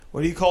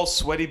What do you call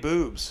sweaty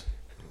boobs?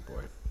 Oh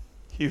boy.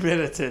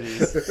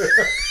 Humidities.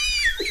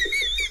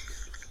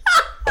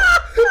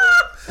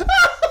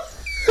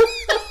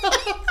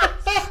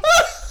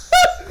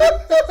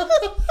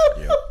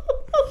 Yep.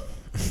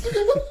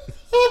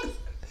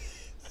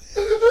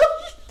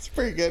 It's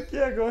pretty good.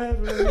 Yeah, go ahead.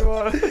 Whatever you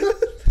want.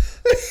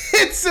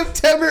 It's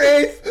September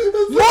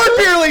 8th. More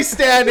Barely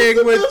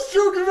Standing with... Best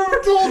joke I've ever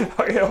told.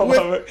 Okay, hold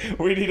on.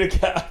 We need a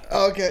cap.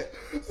 Okay.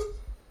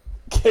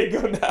 Okay,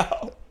 go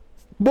now.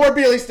 More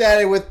Barely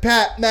Standing with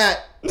Pat,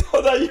 Matt.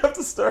 No, now you have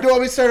to start. Do you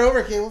want me to start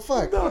over? Okay, well,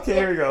 fuck. Okay,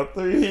 here we go.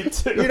 3,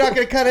 2. You're not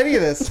going to cut any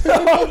of this. So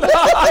No,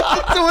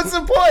 no. what's the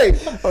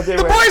point? Okay,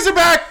 The wait. boys are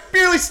back.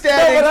 Barely No,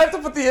 Standing. but I have to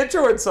put the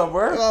intro in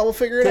somewhere. Well, we'll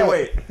figure it Okay, out.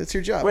 wait. It's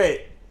your job.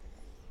 Wait.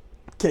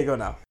 Okay, go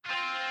now.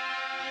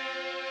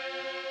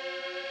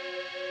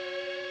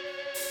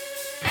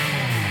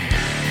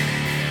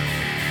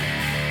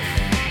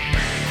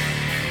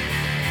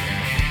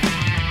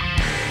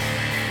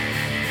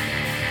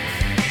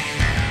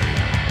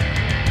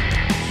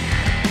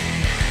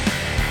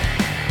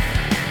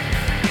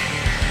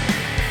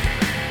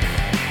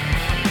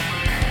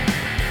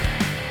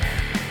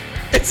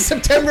 It's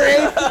September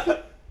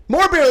 8th.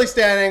 More Barely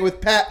Standing with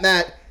Pat,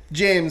 Matt,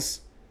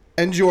 James,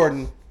 and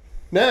Jordan.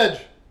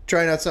 Nedge.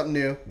 Trying out something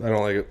new. I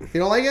don't like it. You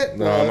don't like it?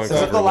 No, I'm that's Is that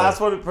the uncomfortable.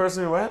 last one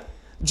person who went?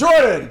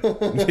 Jordan!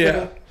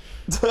 Yeah.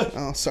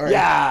 Oh, sorry.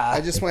 Yeah.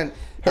 I just went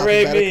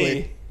Hooray alphabetically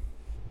me.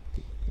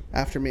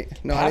 after me.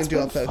 No, I Pat's didn't do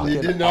been alphabetically.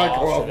 You did not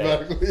go off today.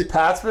 alphabetically.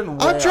 Pat's been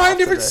way I'm trying off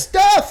different today.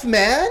 stuff,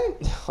 man.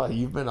 Oh,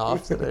 you've been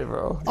off today,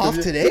 bro. Off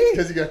today?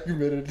 Because you got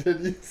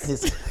humidity.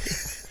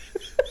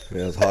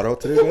 Yeah, it's hot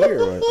out today, buddy,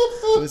 or what?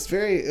 It was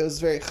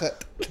very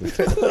hot.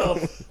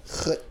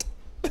 Hot.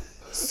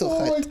 So Oh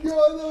my hot.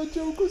 god, that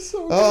joke was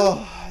so good.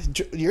 Oh,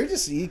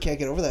 you can't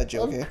get over that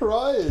joke, I'm eh?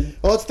 crying.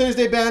 Well, it's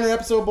Thursday banner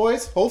episode,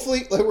 boys.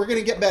 Hopefully, we're going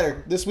to get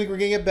better. This week, we're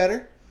going to get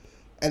better.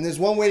 And there's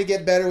one way to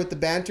get better with the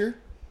banter.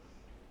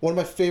 One of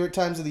my favorite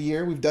times of the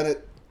year. We've done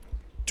it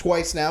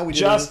twice now. We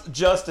did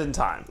Just in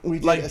time. We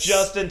did Like, a-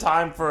 just in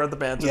time for the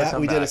banter to yeah,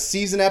 come we back. did a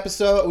season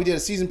episode. We did a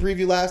season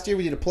preview last year.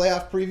 We did a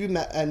playoff preview,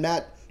 and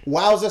Matt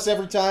wows us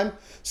every time.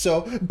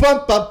 So,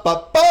 bum, bum,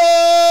 bum,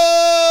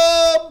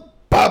 bum,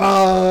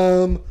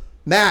 bum.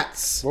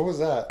 Matt's What was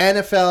that?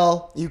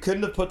 NFL. You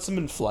couldn't have put some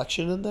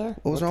inflection in there?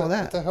 What was wrong with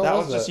What that? the hell That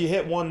was was just, you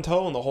hit one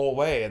tone the whole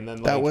way, and then,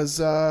 like... That was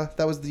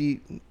the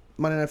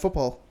Monday Night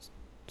Football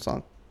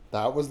song.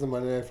 That was the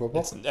Monday Night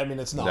Football? It's not.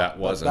 That but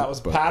wasn't, That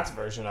was but- Pat's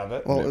version of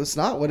it. Well, it's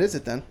not. What is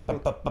it then?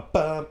 No,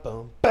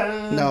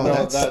 No,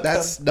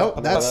 that's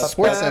that's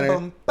Sports Center.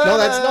 No,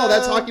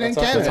 that's Hockey Night in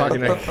That's Canada. Hockey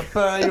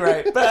Night. You're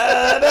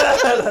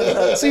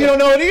right. So you don't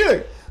know it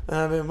either.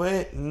 I've been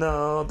waiting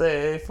all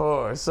day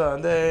for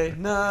Sunday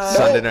night.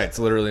 Sunday night's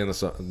literally in the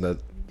sun.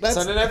 That's,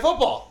 Sunday Night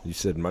Football. You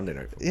said Monday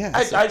night. Football. yeah.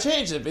 I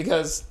changed it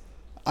because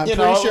I'm you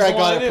pretty know, sure it was I the got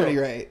one I it knew. pretty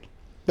right.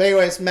 But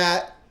anyways,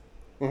 Matt,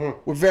 we're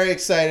very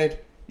excited.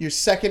 Your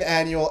second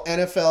annual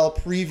NFL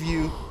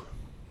preview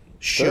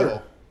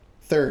show.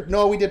 Third.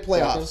 No, we did I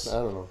playoffs.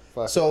 don't know.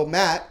 Fuck. So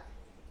Matt,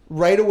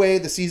 right away,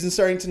 the season's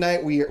starting tonight.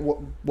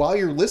 While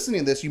you're listening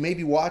to this, you may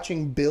be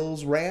watching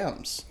Bills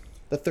Rams,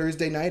 the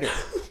Thursday nighter.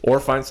 Or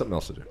find something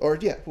else to do. Or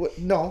yeah,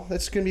 no,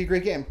 that's gonna be a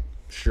great game.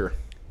 Sure.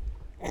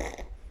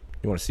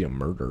 You want to see a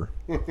murder?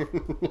 You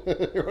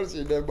want to see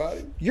a dead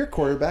body? Your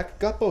quarterback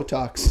got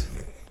Botox,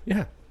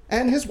 Yeah.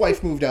 and his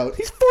wife moved out.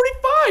 He's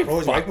 45. Oh,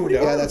 his wife moved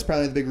out? Yeah, that's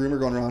probably the big rumor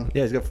going around.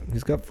 Yeah,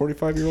 he's got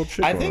 45-year-old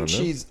shit. I going think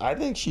on,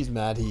 man. she's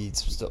mad he's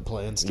still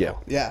playing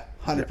still. Yeah.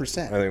 Yeah,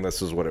 100%. I think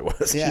this is what it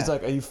was. Yeah. She's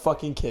like, are you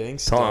fucking kidding?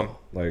 Still? Tom,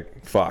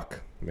 like,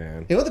 fuck,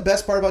 man. You know what the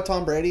best part about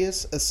Tom Brady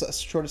is? A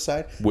short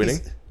aside. Winning?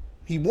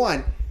 He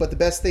won, but the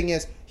best thing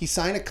is he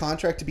signed a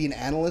contract to be an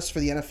analyst for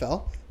the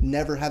NFL,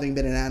 never having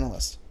been an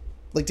analyst.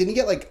 Like, didn't he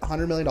get like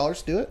 $100 million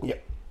to do it?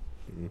 Yep.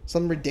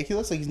 Something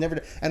ridiculous. Like he's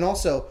never. And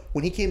also,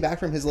 when he came back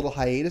from his little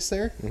hiatus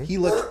there, he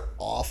looked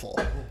awful.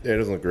 Yeah, it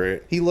doesn't look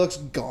great. He looks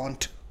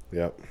gaunt.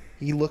 Yep.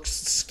 He looks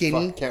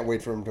skinny. Fuck, can't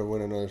wait for him to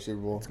win another Super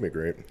Bowl. It's going to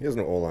be great. He has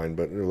no O-line,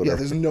 but whatever. Yeah,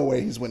 there's no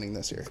way he's winning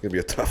this year. It's going to be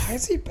a tough. Why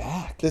is he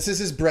back? This is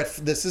his Brett.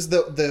 This is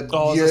the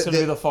Oh, is year. this gonna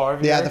be the Favre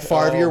Yeah, year? the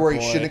Favre Oh, year where he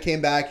boy. shouldn't have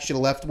came back. He should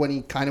have left when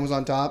he kind of was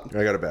on top.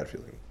 I got a bad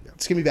feeling. Yeah.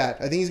 It's gonna be bad.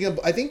 I think he's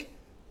gonna.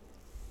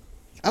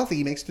 I don't think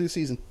he makes it through the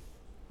season.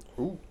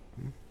 Ooh.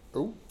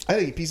 Ooh. I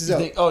think he pieces You out.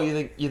 think?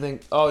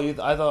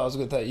 I thought I was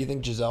good. That you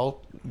think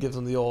Giselle gives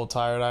him the old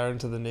tired iron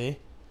to the knee?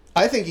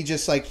 I think he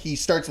just he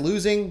starts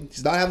losing.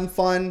 He's not having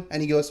fun,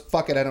 and he goes,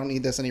 "Fuck it, I don't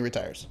need this," and he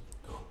retires.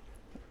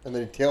 And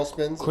then he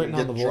tailspins Quitting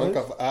and on get the drunk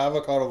boys? off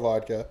avocado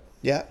vodka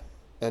Yeah.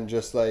 and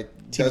just like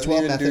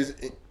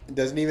TB12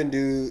 doesn't even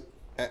do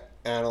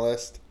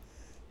analyst.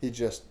 He's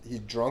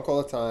drunk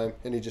all the time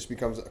and he just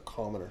becomes a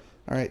commoner.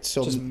 All right.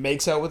 So Just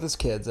makes out with his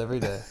kids every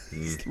day.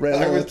 right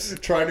I on the was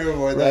trying to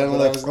avoid Right that, on but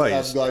the I'm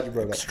Slice glad you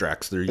brought it up.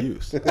 extracts their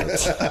youth.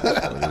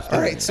 All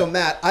right. So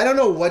Matt, I don't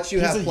know what you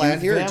He's have a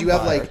planned youth here. Do you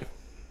have vampire.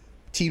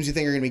 teams you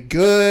think are gonna be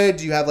good?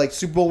 Do you have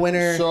Super Bowl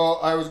winner? So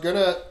I was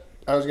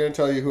gonna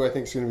tell you who I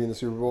think is gonna be in the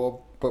Super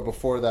Bowl, But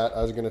before that,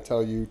 I was going to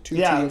tell you two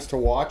Yeah. teams to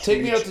watch. Take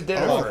from me out each to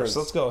dinner conference. first.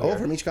 Let's go. Oh, Here.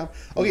 from each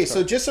Okay,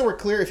 so just so we're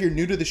clear, if you're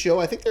new to the show,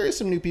 I think there is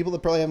some new people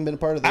that probably haven't been a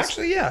part of this.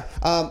 Actually, yeah.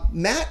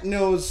 Matt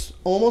knows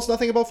almost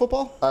nothing about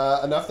football.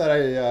 Enough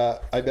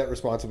that I bet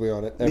responsibly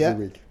on it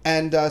every week.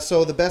 And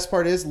so the best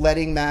part is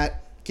letting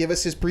Matt give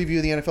us his preview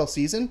of the NFL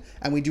season,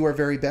 and we do our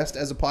very best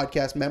as a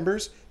podcast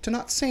members to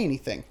not say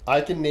anything.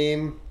 I can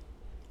name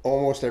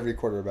almost every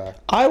quarterback.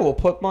 I will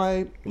put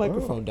my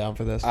microphone down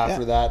for this.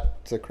 After that,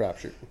 it's a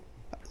crapshoot.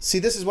 See,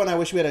 this is when I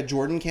wish we had a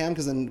Jordan cam,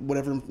 because then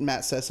whenever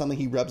Matt says something,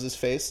 he rubs his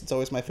face. It's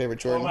always my favorite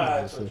Jordan.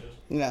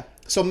 Yeah.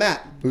 So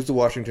Matt, Who's the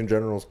Washington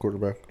Generals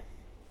quarterback?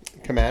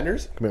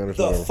 Commanders? Commanders.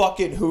 The whatever.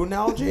 fucking who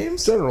now,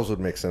 James? Generals would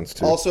make sense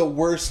too. also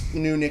worst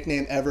new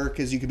nickname ever,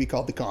 because you could be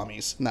called the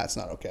Commies, and that's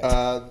not okay.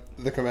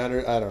 The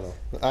Commander? I don't know.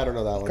 I don't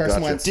know that one. Carson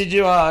gotcha. Wentz. Did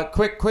you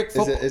quick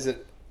football? Is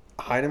it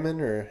Heineman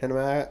or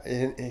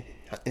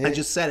I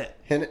just said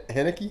it.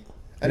 Henneke?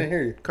 I didn't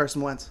hear you.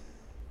 Carson Wentz.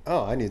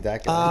 Oh, I knew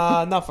that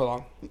guy. Not for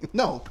long.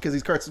 No, because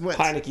he's Carson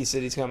Wentz. Heineke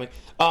City's coming.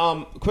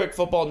 Quick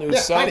football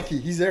news. yeah, Heineke.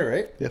 He's there,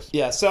 right? Yes.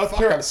 Yeah,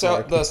 I'm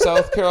sorry. the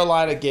South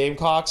Carolina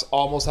Gamecocks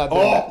almost had their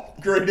Oh,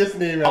 greatest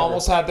name ever.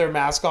 almost had their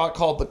mascot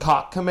called the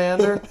Cock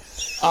Commander,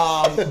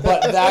 but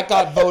that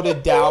got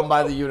voted down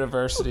by the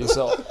university.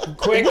 So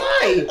quick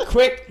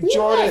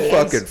Jordan,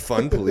 Fucking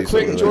fun police.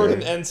 quick over Jordan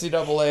there.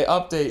 NCAA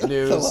update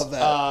news. I love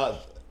that.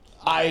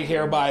 I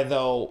hereby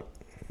though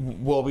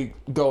will be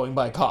going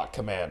by Cock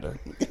Commander.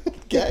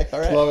 Okay, all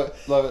right. Love it.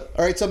 Love it.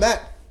 All right, so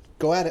Matt,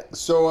 go at it.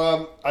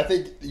 So I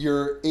think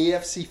your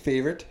AFC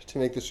favorite to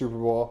make the Super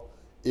Bowl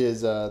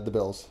is the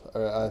Bills.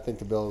 I think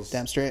the Bills.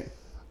 Damn straight.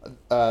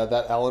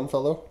 That Allen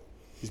fellow,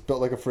 he's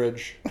built like a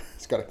fridge.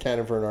 He's got a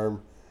cannon for an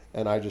arm,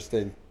 and I just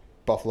think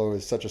Buffalo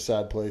is such a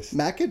sad place.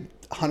 Matt could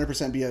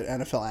 100% be an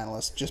NFL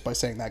analyst just by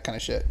saying that kind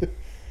of shit.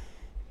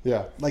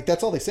 Yeah. Like,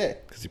 that's all they say.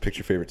 Because you picked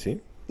your favorite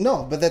team.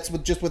 No, but that's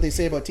just what they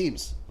say about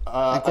teams. And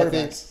I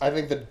quarterbacks.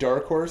 think the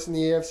dark horse in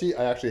the AFC,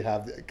 I actually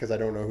have, because I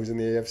don't know who's in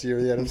the AFC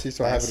or the NFC,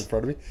 so I have it in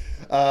front of me.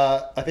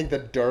 I think the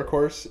dark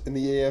horse in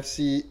the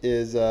AFC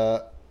is,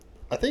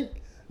 I think,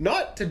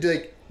 not to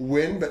like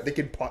win, but they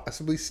could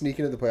possibly sneak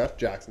into the playoffs,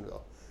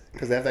 Jacksonville.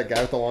 Because they have that guy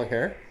with the long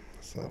hair.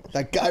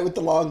 That guy with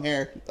the long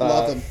hair.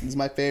 Love him. He's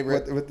my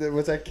favorite.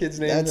 What's that kid's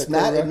name? That's that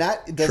Matt. quarterback?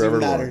 Matt, it doesn't Trevor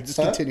even matter. Lawrence. Just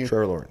continue.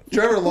 Trevor Lawrence.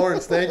 Trevor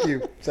Lawrence, thank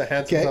you. He's a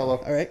handsome Okay. fellow.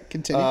 All right,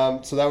 continue.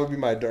 So that would be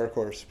my dark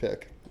horse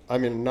pick. I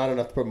mean, not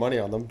enough to put money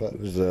on them, but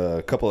There's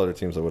a couple other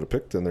teams I would have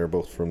picked, and they're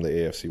both from the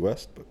AFC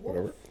West, but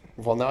whatever.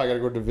 well, now I got to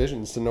go to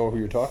divisions to know who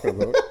you're talking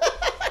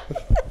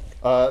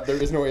about. There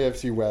is no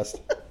AFC West.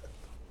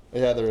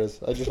 Yeah, there is.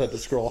 I just had to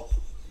scroll.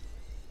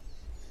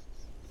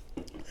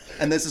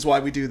 And this is why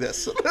we do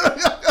this.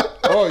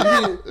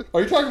 Oh,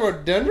 are you talking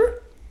about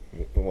Denver?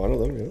 One of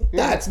them, yeah.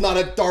 That's not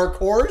a dark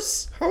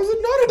horse. How is it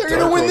not a They're dark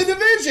going to win horse? the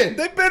division.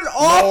 They've been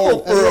awful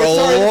for Sorry, a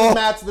this is long.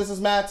 Matt's. This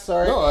is Matt's.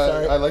 Sorry. No,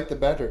 Sorry. I like the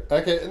banter.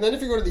 Okay, and then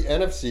if you go to the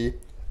NFC,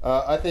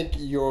 I think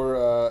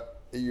your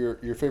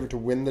favorite to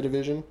win the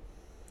division,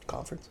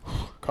 Conference.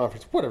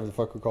 whatever the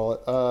fuck we call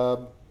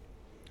it,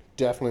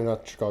 definitely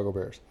not the Chicago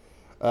Bears.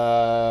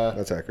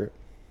 That's accurate.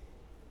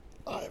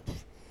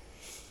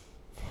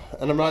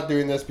 And I'm not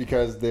doing this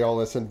because they all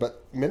listen,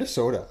 but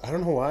Minnesota. I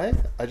don't know why.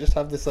 I just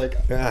have this like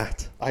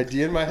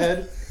idea in my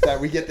head that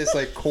we get this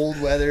like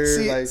cold weather.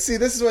 See,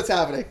 this is what's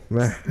happening.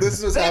 Man. This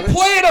is what's They happening.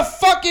 play it a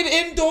fucking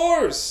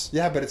indoors.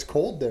 Yeah, but it's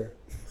cold there.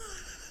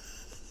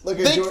 Look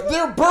at Jordan.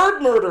 They're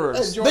bird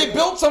murderers. Jordan- They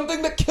built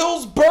something that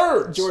kills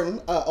birds. Jordan,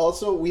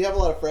 also, we have a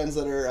lot of friends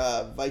that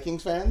are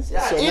Vikings fans.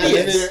 Yeah, so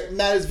idiots.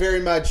 Matt is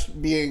very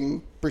much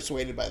being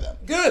persuaded by them.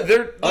 Good.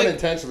 They're like,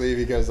 Unintentionally,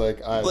 because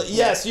like I. but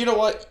yes, you know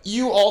what?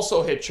 You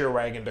also hitch your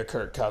wagon to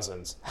Kirk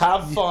Cousins.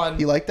 Have fun.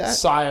 You like that?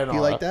 Sayonara.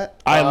 You like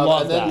that? I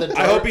love and then that. the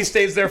I dark- hope he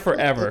stays there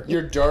forever.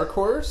 Your dark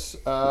horse.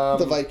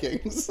 The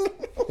Vikings.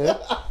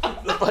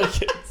 The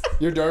Vikings.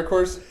 Your dark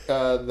horse.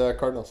 The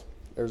Cardinals,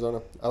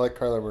 Arizona. I like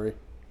Kyler Murray.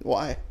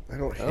 Why? I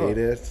don't hate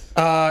it.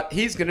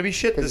 He's gonna be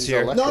shit this he's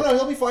year. electric. No,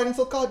 he'll be fine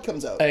until COD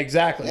comes out.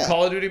 Exactly. Yeah.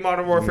 Call of Duty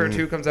Modern Warfare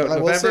 2 comes out in I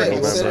will November. say,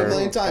 I've said it a November.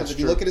 million times. That's If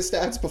you true. look at his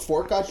stats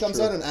before COD comes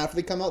out and after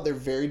they come out, they're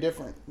very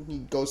different. He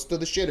goes to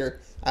the shitter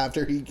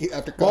after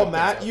COD Well, comes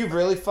Matt, out. you've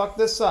really fucked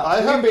this up.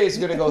 I Green have- Bay's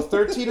gonna go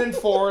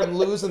 13-4 and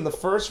lose in the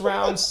first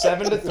round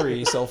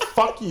 7-3. So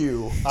fuck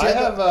you. I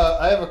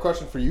have a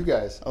question for you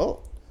guys. Oh,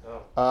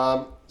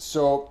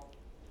 So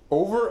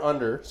over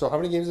under. So how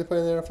many games they play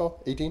in the NFL?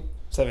 18.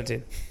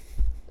 17.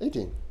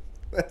 18.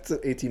 That's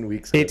 18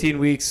 weeks. 18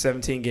 weeks,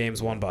 17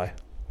 games, one bye.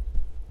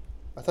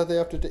 I thought they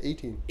upped it to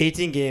 18.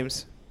 18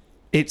 games.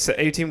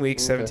 18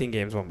 weeks, 17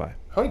 games, one bye.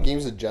 How many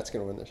games are the Jets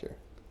gonna win this year?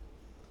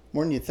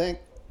 more than you think.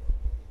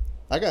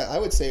 I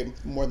would say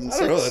more than I 6.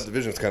 don't know. That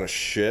division's kind of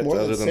shit, More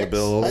other than the 6.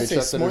 Bills. I'd say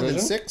Except the more than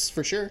division? 6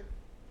 for sure.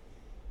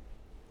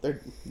 They're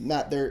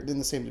not. They're in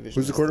the same division.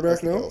 Who's the as quarterback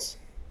as the now? Bills.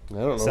 I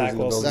don't know. Zach who's in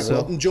the Wilson. Bills Zach either.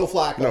 Wilson, Joe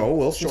Flacco. No,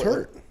 Wilson's Shortly.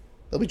 hurt.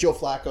 It'll be Joe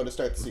Flacco to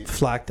start the season.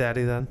 Flack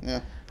Daddy then.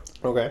 Yeah.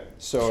 Okay,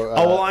 so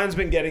Oh, the line's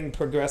been getting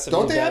progressively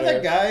don't they have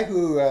better. that guy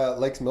who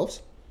likes MILFs?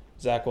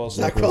 Zach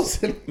Wilson. Zach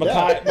Wilson.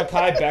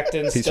 Mekhi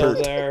Becton's He's still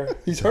hurt. there.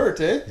 He's hurt,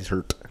 eh? He's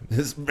hurt.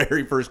 His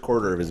very first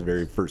quarter of his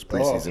very first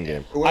preseason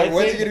game. When's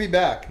think- he going to be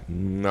back?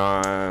 No,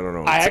 I don't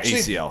know. I It's actually,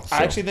 ACL. So. I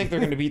actually think they're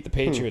going to beat the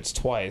Patriots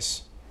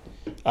twice.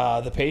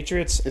 The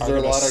Patriots Is are there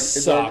a gonna lot of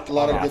suck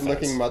on good-looking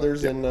offense.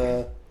 mothers in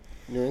New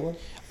England?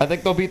 I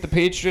think they'll beat the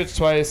Patriots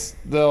twice.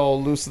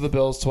 They'll lose to the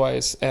Bills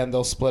twice, and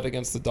they'll split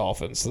against the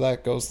Dolphins. So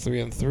that goes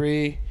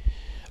 3-3.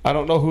 I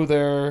don't know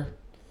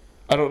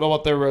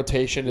what their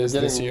rotation is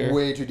this Getting year.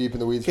 way too deep in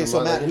the weeds. Okay, for so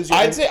Monday. Matt, who's your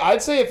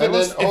I'd say if it And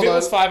was then, if hold it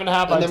was on. 5.5, And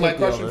I'd then take my the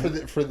question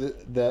over. for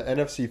the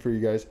NFC for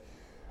you guys: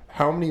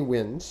 how many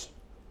wins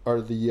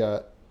are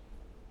the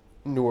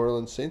New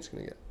Orleans Saints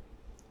going to get?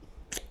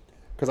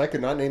 Because I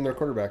could not name their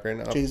quarterback right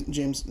now.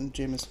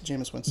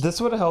 Jameis Winston? This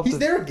would have helped. He's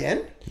there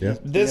again. Yeah.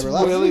 This never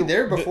left. Was really he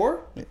there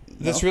before?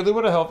 This really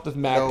would have helped if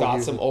Matt No, got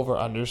he some was- over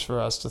unders for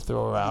us to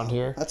throw around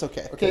here. That's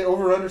okay. Okay,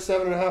 over under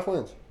 7.5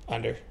 wins.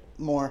 Under.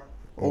 More.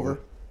 Over.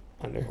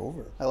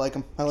 Over. I like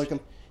him.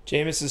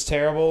 Jameis is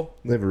terrible.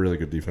 They have a really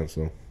good defense,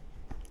 though.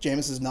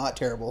 Jameis is not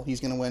terrible. He's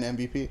going to win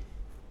MVP.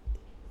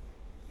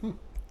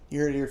 You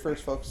heard it here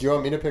first, folks. Do you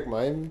want me to pick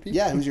my MVP?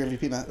 Yeah, who's your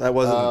MVP, Matt? That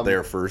wasn't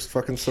their first.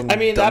 Fucking some. I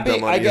mean, dumb that'd be.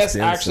 dumb on I guess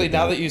ESPN actually, said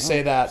now that. that you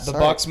say that, the Sorry.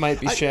 Bucks might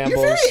be shambles.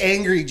 You're very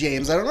angry,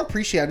 James. I don't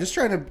appreciate it. I'm just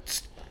trying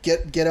to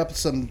get up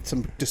some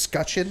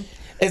discussion.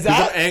 Is I'm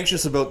that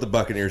anxious about the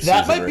Buccaneers.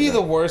 that season might be right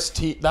the now. worst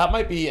team? That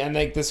might be, and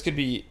like this could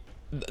be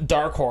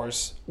dark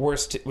horse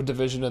worst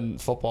division in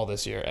football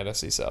this year.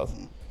 NFC South.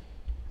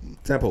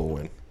 Tampa will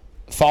win.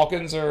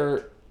 Falcons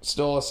are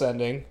still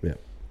ascending. Yeah.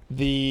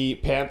 The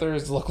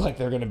Panthers look like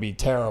they're going to be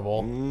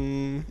terrible.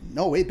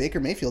 No way, Baker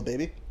Mayfield,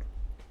 baby.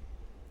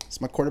 It's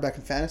my quarterback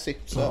in fantasy.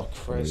 So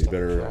Christ, You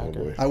better. I'm a Oh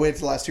cracker. boy. I waited for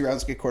the last 2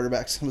 rounds to get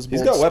quarterbacks. It was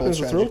He's bold- got weapons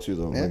bold to throw strategy. to,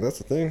 though. Yeah. Like, that's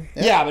the thing.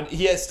 Yeah, but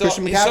he has still.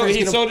 Christian So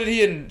McCaffrey's gonna- did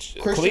he in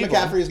Christian Cleveland.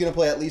 McCaffrey is going to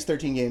play at least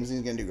 13 games and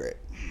he's going to do great.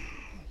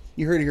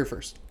 You heard it here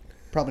first.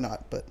 Probably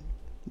not, but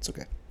it's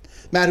okay.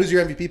 Matt, who's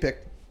your MVP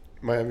pick?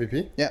 My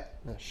MVP? Yeah.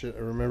 Oh, shit,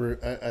 I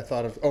remember. I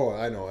thought of. Oh,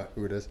 I know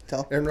who it is.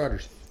 Tell. Aaron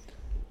Rodgers.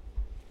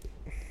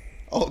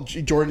 Oh,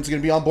 Jordan's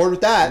going to be on board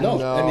with that. No,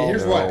 No. and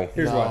here's No. why.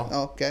 Here's No. why.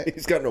 Oh, okay.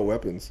 He's got no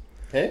weapons.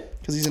 Hey,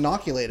 Because he's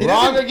inoculated.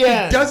 Wrong He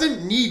again.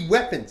 doesn't need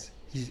weapons.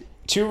 He's,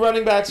 Two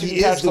running backs who He can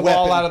is catch the the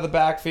ball weapon. out of the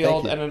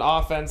backfield, Thank you. and an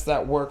offense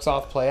that works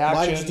off play action.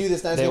 Why did you do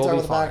this? Now he's They going to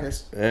will talk be about the fine.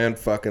 Packers. And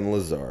fucking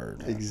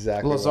Lazard.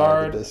 exactly. why I did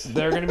Lazard, this.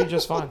 they're going to be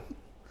just fine.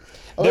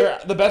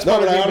 The best No,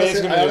 part of but I Green Bay is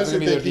honestly- going I to honestly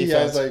be their think he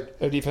defense. has, like,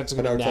 Their defense is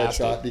an going to be outside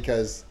nasty. shot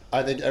because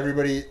I think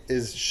everybody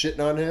is shitting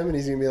on him and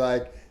he's gonna be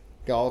like,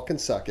 y'all can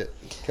suck it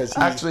because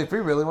Actually, if we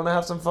really want to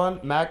have some fun,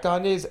 Matt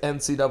Gagne's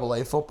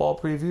NCAA football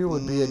preview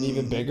would be an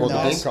even bigger the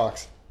No. mess.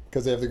 Gamecocks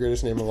because they have the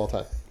greatest name of all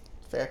time.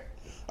 Fair.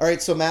 All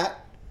right, so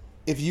Matt,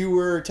 if you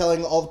were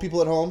telling all the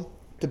people at home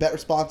to bet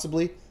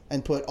responsibly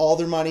and put all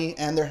their money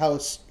and their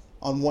house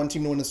on one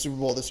team to win the Super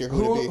Bowl this year,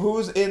 who would it be?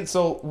 Who's in?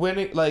 So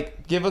winning,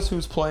 like, give us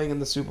who's playing in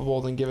the Super Bowl,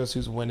 then give us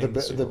who's winning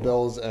the Super The Bowl.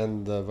 Bills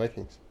and the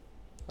Vikings.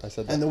 I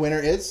said that. And the winner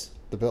is?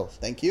 The Bills.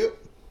 Thank you.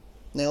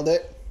 Nailed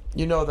it.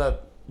 You know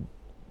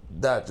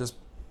that just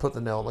put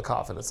the nail in the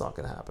coffin. It's not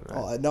going to happen,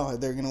 right? Oh, no,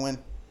 they're going to win.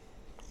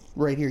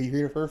 Right here. You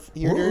heard it first.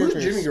 Who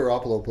did Jimmy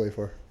Garoppolo play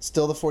for?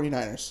 Still the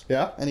 49ers.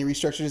 Yeah? And he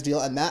restructured his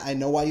deal. And Matt, I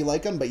know why you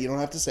like him, but you don't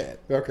have to say it.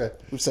 Okay.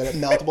 We've said it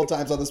multiple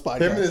times on this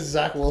podcast. Him and this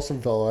Zach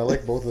Wilson fellow. I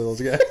like both of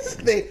those guys.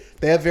 They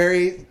have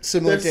very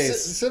similar They're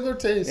tastes. similar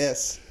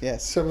tastes.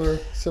 Yes. Similar.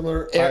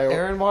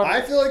 Aaron Rodgers-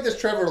 I feel like this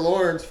Trevor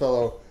Lawrence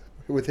fellow,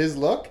 with his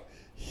look,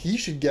 he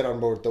should get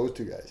on board with those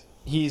two guys.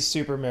 He's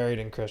super married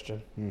and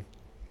Christian.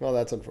 Well,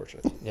 that's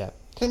unfortunate. Yeah.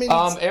 I mean,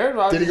 it's- Aaron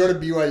Rodgers. Did he go to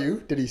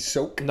BYU? Did he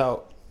soak?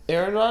 No.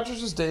 Aaron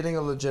Rodgers is dating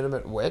a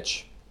legitimate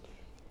witch,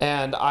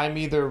 and I'm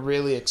either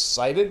really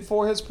excited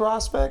for his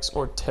prospects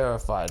or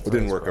terrified. It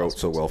didn't work out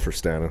so well for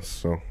Stannis,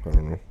 so I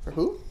don't know. for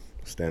who?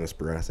 Stannis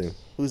Baratheon.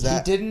 Who's He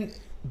that? didn't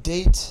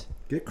date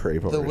Get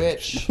Crave the already.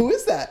 witch. Who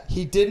is that?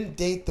 He didn't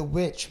date the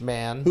witch,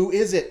 man. Who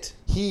is it?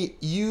 He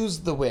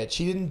used the witch.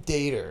 He didn't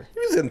date her. He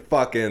was in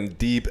fucking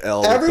deep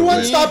L. with the Everyone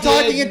witch. stop He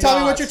talking did and tell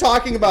me not. what you're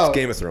talking about.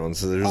 Game of Thrones.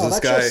 So there's Oh,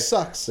 this that show guy.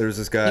 sucks. There's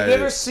this guy. You've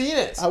never seen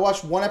it. I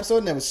watched one episode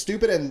and it was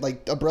stupid and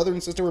like a brother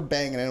and sister were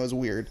banging and it was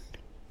weird.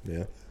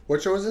 Yeah.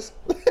 What show is this?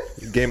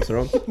 Game of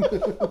Thrones.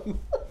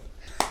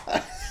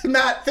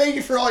 Matt, thank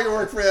you for all your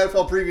work for the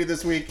NFL preview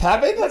this week.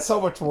 Pat made that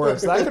so much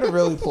worse. That could have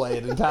really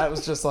played, and Pat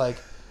was just like,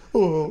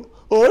 "Oh,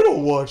 I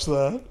don't watch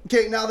that."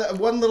 Okay, now that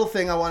one little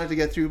thing I wanted to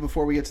get through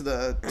before we get to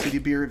the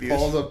beer reviews.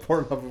 All the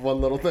porn up of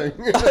one little thing.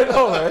 I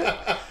know,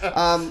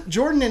 right?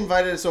 Jordan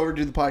invited us over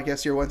to do the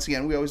podcast here once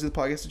again. We always do the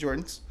podcast at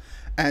Jordan's.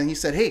 And he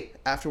said, hey,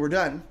 after we're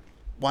done,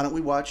 why don't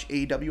we watch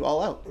AEW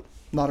All Out?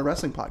 Not a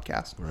wrestling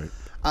podcast. Right.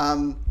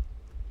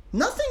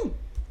 Nothing,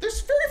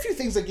 there's very few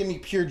things that give me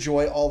pure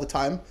joy all the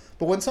time.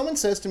 But when someone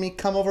says to me,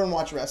 come over and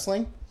watch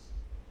wrestling,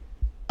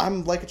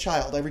 I'm like a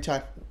child every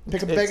time.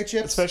 Pick up a bag of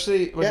chips.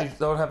 especially when Yeah. you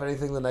don't have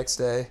anything the next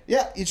day.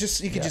 Yeah, you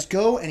could just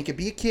go and you could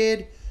be a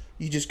kid.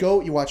 You just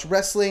go, you watch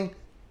wrestling.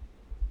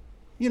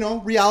 You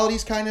know,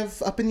 reality's kind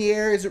of up in the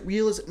air. Is it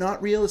real? Is it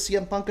not real? Is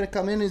CM Punk going to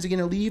come in? Is he going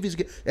to leave? Is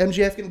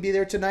MJF going to be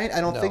there tonight?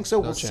 I don't No, think so.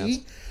 no We'll chance.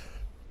 see.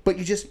 but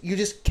you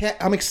just can't.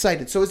 I'm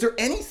excited. So, is there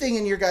anything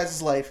in your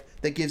guys' life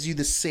that gives you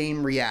the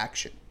same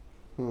reaction?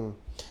 And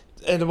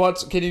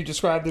can you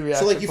describe the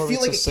reaction? So, like, you for me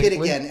feel like a kid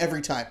succinctly? again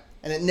every time,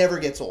 and it never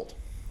gets old.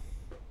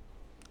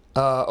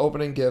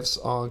 Opening gifts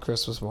on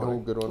Christmas Oh,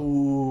 morning. good one.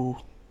 Ooh.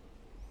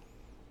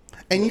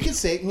 And you can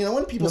say,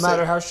 when people No say,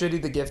 matter how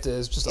shitty the gift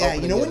is, just yeah,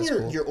 opening when it is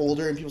cool. you're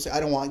older and people say, I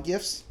don't want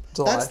gifts.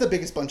 a That's lie. the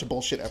biggest bunch of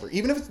bullshit ever.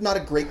 Even if it's not a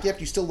great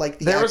gift, you still like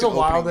the There act was a of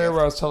while opening there gift.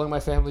 where I was telling my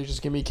family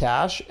just give me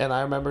cash, and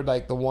I remembered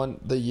like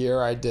the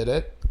year I did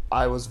it,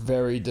 I was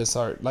very just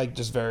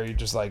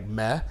like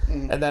meh.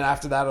 And then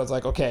after that, I was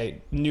like,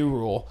 okay, new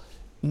rule.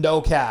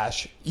 No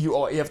cash.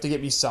 You have to get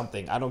me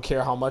something. I don't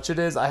care how much it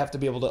is. I have to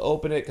be able to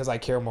open it because I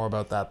care more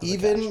about that than the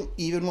cash.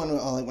 Even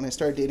when I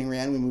started dating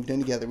Ryan, we moved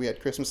in together. We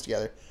had Christmas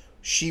together.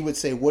 She would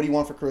say, "What do you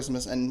want for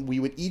Christmas?" And we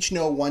would each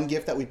know one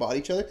gift that we bought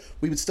each other.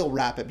 We would still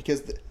wrap it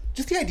because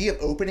just the idea of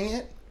opening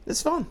it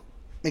It's fun.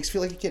 makes you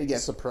feel like a kid again.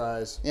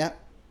 Surprise. Yeah.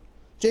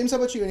 James, how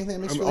about you? Anything that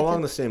makes you feel like a Along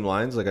kid? the same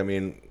lines, like, I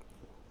mean,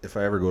 if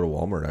I ever go to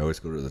Walmart, I always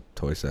go to the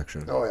toy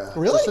section. Oh yeah.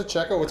 Really? Just to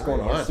check out what's going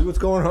on. See what's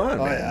going on,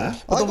 Oh man. yeah.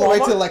 I like the go right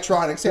to Walmart-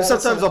 electronics. Yeah,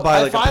 Sometimes I'll I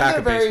buy like a find pack they're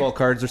of very- baseball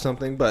cards or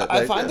something, but I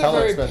like, find hella they're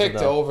very expensive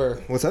picked now.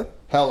 over. what's that?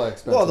 Hella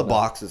expensive. Well, the now.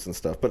 boxes and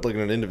stuff, but like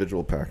an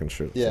individual pack and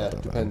shit. it's Yeah, not that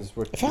bad. depends.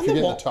 What, I if find you the,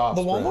 get Wa- the tops,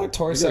 the Walmart brand,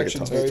 toy You gotta get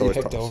section's tops. very Always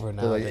picked tops. over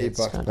now. they're like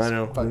 $8. I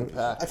know. Fucking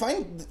pack. I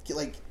find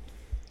like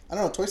I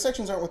don't know. Toy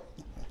sections aren't what.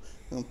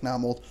 Well, now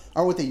I'm old.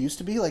 Aren't what they used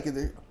to be. Like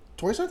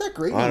toys aren't that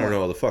great. I don't anymore.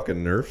 know the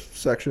fucking Nerf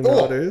section Oh.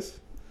 nowadays.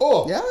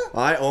 Oh Yeah.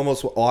 I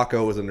almost walk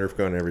out with a Nerf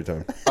gun every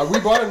time. We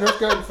bought a Nerf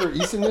gun for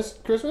Easton this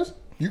Christmas.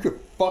 You could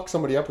fuck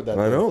somebody up with that.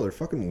 I thing. know they're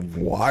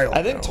fucking wild.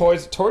 I think now.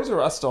 Toys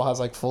R Us still has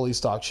like fully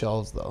stocked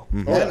shelves though.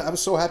 Man, I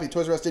was so happy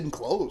Toys R Us didn't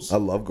close. I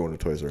love going to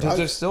Toys R Us.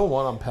 There's still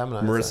one on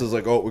Pembina. Marissa's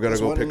like, "Oh, we gotta There's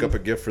go one- pick up a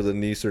gift for the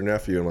niece or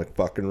nephew." I'm like,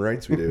 "Fucking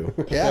rights, we do."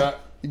 Yeah. Yeah.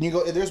 And you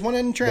go. There's one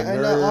in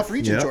Nerf. off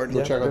Region, Yeah. Jordan.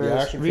 Go check out the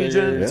There's action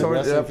Region, figures, Toys-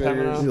 wrestling yeah,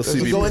 figures. Pembina. You'll see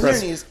You me go in there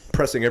and he's-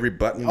 pressing every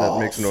button Oh, that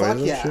makes noise fuck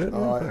and yeah. shit.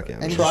 Oh, Fuck yeah.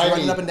 and you Try just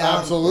running me. up and down.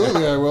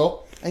 Absolutely, I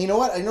will. And you know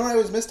what? I know what I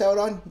was missed out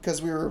on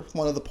because we were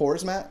one of the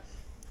poors, Matt.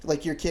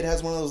 Like your kid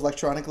has one of those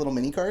electronic little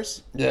mini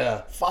cars.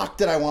 Yeah. Fuck,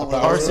 did I want one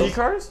of Power those? RC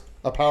cars?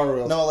 A Power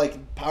Wheel. No,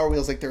 like Power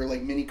Wheels, like they're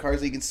like mini cars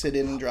that you can sit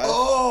in and drive.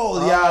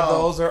 Oh, yeah,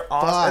 Oh, those are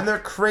awesome. fuck. And they're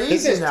His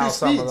crazy has now, two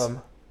some of speeds.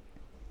 them.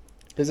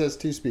 His has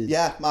 2 speeds.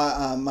 Yeah,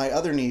 my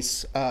other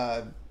niece,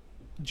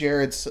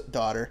 Jared's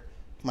daughter,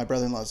 my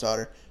brother-in-law's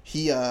daughter.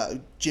 He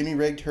Jimmy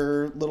rigged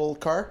her little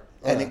car,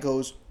 and yeah. it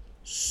goes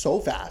so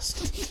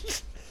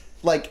fast.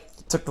 Like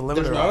Took the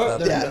There's limiter not, off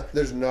that. Yeah.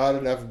 there's not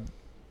enough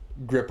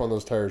grip on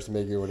those tires to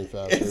make it go any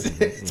faster.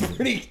 it's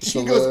pretty. She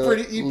a goes little-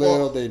 pretty.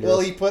 little dangerous. Well,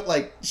 he put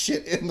like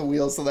shit in the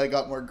wheels so that it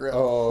got more grip.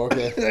 Oh,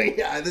 okay.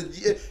 Yeah,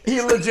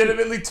 He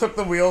legitimately took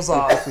the wheels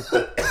off.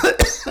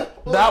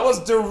 That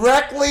was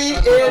directly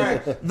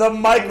in the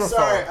microphone.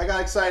 Sorry, I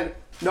got excited.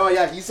 No,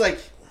 yeah, he's like,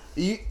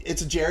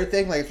 it's a Jared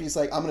thing. Like if he's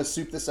like, I'm gonna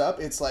soup this up.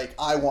 It's like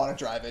I want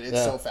to drive it. It's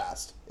Yeah. so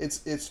fast. It's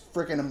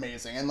freaking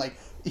amazing. And like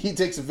he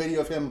takes a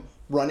video of him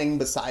running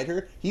beside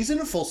her. He's in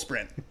a full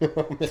sprint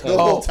the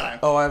whole time.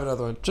 Oh, I have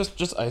another one.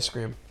 Just ice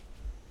cream.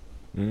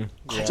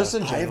 Just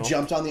in I general. have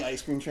jumped on the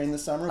ice cream train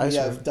this summer. Ice We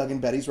have cream. Doug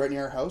and Betty's right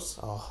near our house.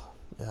 Oh,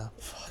 yeah.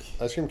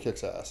 Ice cream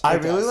kicks ass. I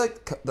It really does.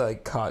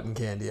 like cotton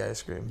candy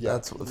ice cream. Yeah.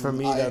 That's for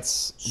me. I-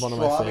 That's one of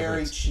my Strawberry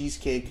favorites.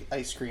 cheesecake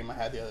ice cream I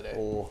had the other day.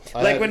 Oh,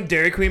 Like when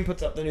Dairy Queen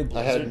puts up the new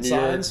I had Blizzard New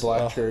York signs.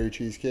 black Oh. cherry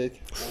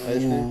cheesecake ice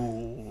cream.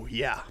 Ooh,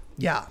 yeah,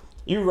 yeah.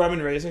 You rum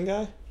and raisin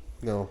guy?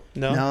 No.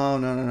 No.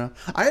 No.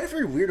 I had a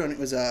very weird one. It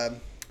was a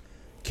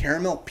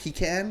caramel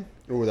pecan.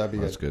 Oh, that'd be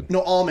That's good. good.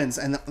 No almonds,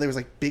 and there was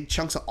like big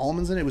chunks of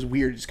almonds in it. It was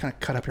weird. It just kind of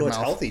cut up your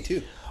mouth.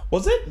 too.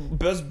 Was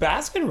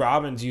Baskin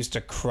Robbins used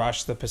to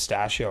crush the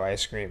pistachio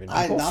ice cream? And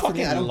I, people not for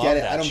me. fucking I don't love get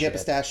it. that I don't shit. get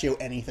pistachio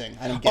anything.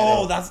 I don't get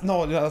Oh, it.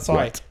 that's all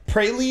right.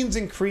 Pralines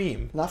and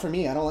cream. Not for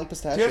me. I don't like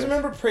pistachio. Do you guys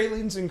remember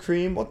pralines and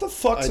cream? What the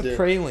fuck's I a do.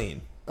 praline?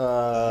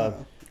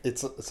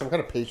 It's some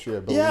kind of pastry, I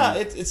believe. Yeah,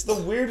 it's the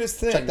weirdest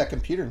thing. Check that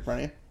computer in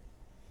front of you.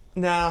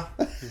 Nah,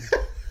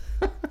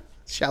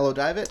 Shallow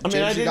dive it. I mean,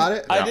 James, I you didn't. got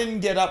it. I didn't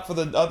get up for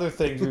the other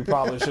things we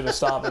probably should have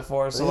stopped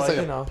before. So It's like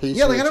a you know, pastry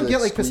Yeah, like I don't that's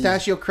get like squeezed.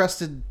 pistachio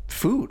crusted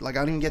food. Like I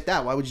don't even get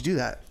that. Why would you do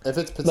that? If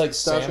it's Like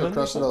pistachio salmon or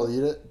crusted, I'll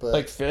eat it. But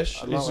like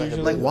fish I'm not is like a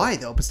usually. Like why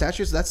though?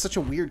 Pistachios. That's such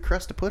a weird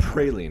crust to put. on.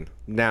 Praline,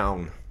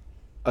 noun.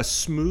 A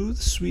smooth,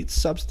 sweet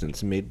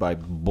substance made by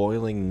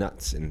boiling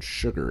nuts in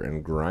sugar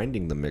and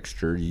grinding the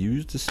mixture,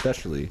 used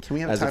especially Can we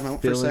have as time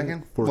out for a filling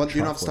second? for Well, you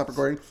don't have to stop chocolates.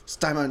 recording. Just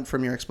time out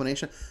from your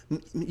explanation.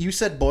 You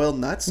said boiled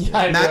nuts.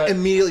 I Matt knew it.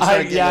 immediately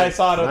started giggling. Yeah, I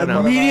saw it. I know.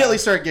 Immediately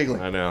started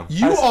giggling. I know.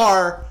 You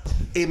are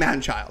a man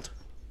child.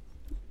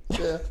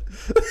 yeah.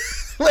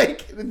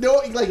 like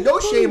no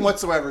shame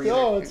whatsoever. Either.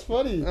 No, it's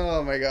funny.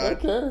 Oh my I god.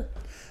 don't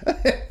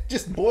care.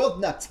 Just boiled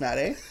nuts, Matt,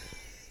 eh?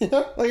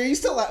 Like, are you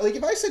still like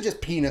if I said just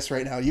penis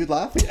right now, you'd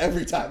laugh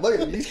every time. Look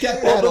at you. You got your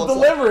head Well, the all set.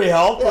 delivery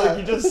helped. Like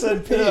you just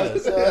said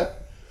penis. Yeah.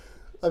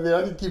 I mean,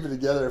 I can keep it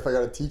together if I got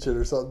to teach it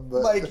or something.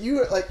 But Like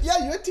you, like yeah,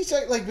 you had to teach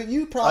like, but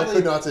you I probably.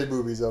 could not say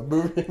movies though.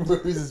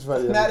 Movies is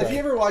funny. Matt, every if you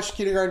time. ever watched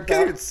Kindergarten Can't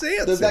Cop, even say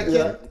it. does that kid?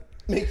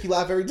 Yeah. make you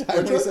laugh every time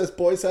when he says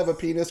boys have a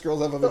penis,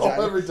 girls have a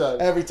vagina? every time.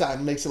 Every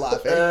time makes you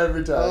laugh. Eh?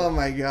 Every time. Oh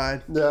my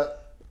god. Yeah.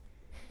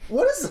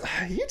 What is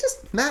you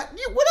just Matt?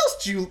 What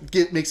else do you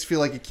get makes you feel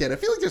like a kid? I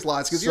feel like there's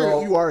lots because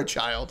So- you are a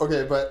child.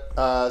 Okay,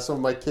 but so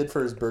my kid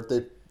for his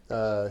birthday,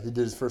 he did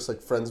his first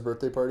like friend's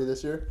birthday party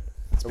this year.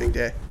 It's a big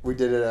day. We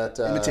did it at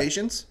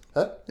Invitations.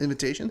 Huh?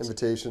 Invitations.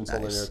 Invitations.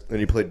 Something Nice. like And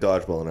he played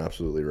dodgeball and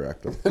absolutely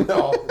wrecked him. that.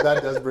 No,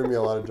 that does bring me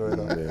a lot of joy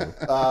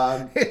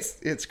though.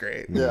 It's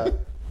great. Yeah.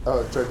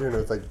 Oh, tried doing it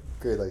with like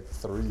grade like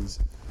 3s.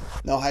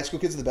 No, high school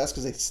kids are the best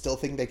because they still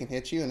think they can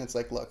hit you, and it's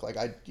like, look, like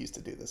I used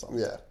to do this all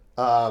the time.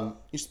 Yeah.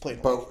 Used to play.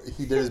 But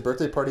he did his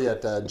birthday party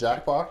at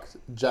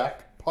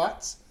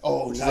Jackpots.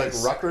 Oh, which nice.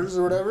 is like Rutgers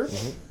or whatever.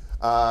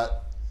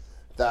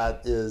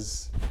 That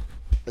is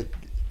like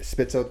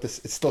spits out this.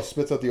 It still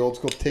spits out the old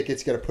school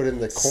tickets. You got to put in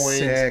the coins.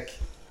 Sick.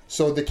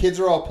 So the kids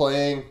are all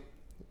playing,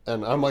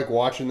 and I'm like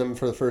watching them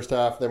for the first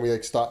half. Then we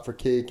like stopped for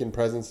cake and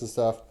presents and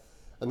stuff,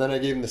 and then I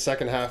gave them the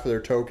second half of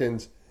their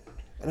tokens,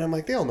 and I'm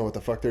like, they all know what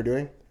the fuck they're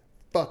doing.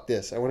 Fuck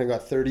this! I went and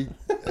got 30.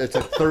 It's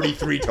like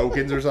 33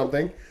 tokens or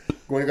something.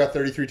 Went and got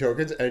 33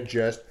 tokens and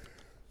just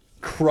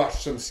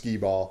crushed some skee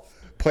ball.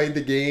 Played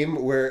the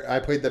game where I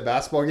played the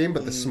basketball game,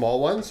 but the small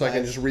one, so I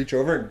can Nice. just reach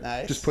over and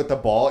Nice. just put the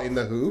ball in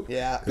the hoop.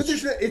 Yeah. But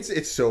there's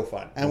it's so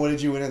fun. And what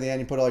did you win in the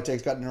end? You put all your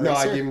takes, got an eraser? No,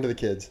 I gave them to the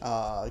kids.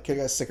 The kid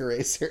got a sick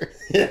eraser.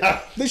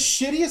 Yeah. The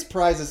shittiest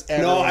prizes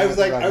ever. No, I won was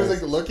at like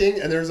Rutgers. looking,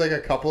 and there was like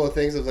a couple of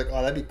things. I was like,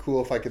 oh, that'd be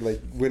cool if I could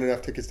like win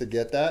enough tickets to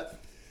get that.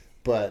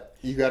 But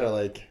you gotta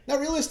like, Not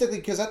realistically,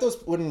 because at those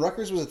when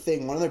Rutgers was a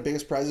thing, one of their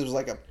biggest prizes was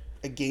like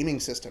a gaming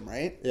system,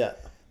 right? yeah.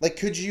 Like,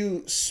 could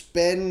you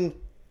spend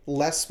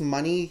less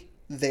money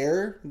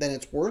there than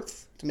it's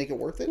worth to make it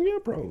worth it? Yeah,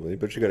 probably,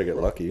 but you got to get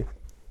lucky.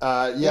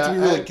 Yeah. You have to be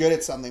really and, good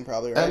at something,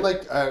 probably, right? and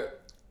like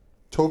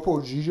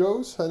Topo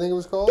Gijo's, I think it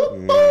was called.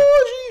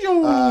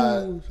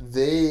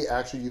 They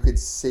actually you could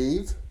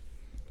save,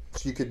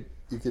 so you could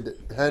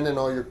hand in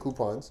all your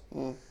coupons,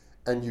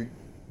 and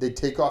they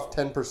take off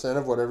 10%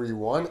 of whatever you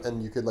won,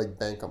 and you could like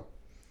bank them.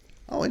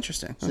 Oh,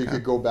 interesting. So you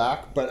could go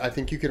back, but I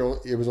think you could only.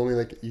 It was only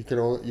like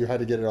you had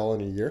to get it all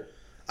in a year.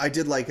 I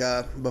did like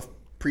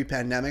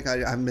pre-pandemic. I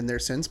haven't been there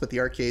since, but the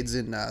arcades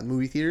in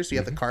movie theaters, so you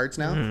have the cards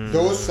now.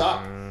 Those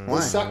suck. Why?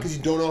 Those suck because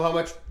you don't know how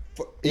much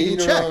You can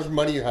how check. much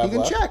money you have You can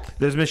left. check.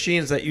 There's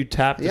machines that you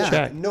tap to Yeah.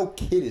 check. No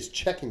kid is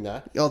checking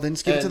that. Oh, then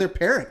just give it to And- their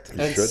parent.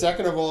 And should.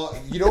 second of all,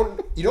 you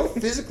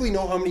don't physically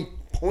know how many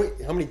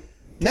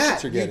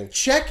Matt, you're you getting.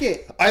 check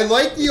it. I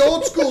like the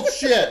old school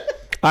shit.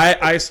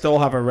 I still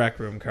have a rec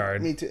room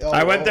card. Me too.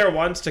 I went there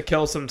once to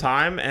kill some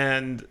time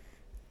and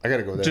I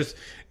gotta go there. just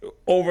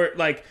over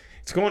like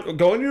it's going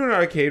to an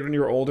arcade when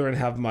you're older and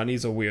have money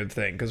is a weird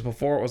thing because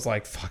before it was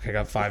like fuck I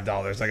got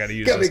 $5 I gotta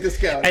use Gotta this. make this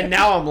count. And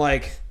now I'm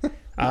like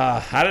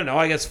I don't know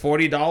I guess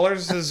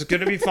 $40 is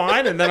gonna be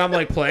fine and then I'm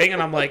like playing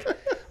and I'm like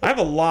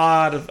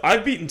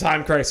I've beaten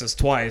Time Crisis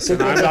twice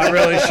and I'm not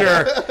really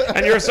sure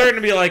and you're starting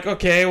to be like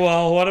okay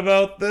well what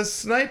about this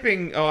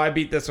sniping I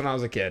beat this when I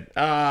was a kid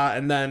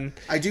and then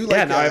I do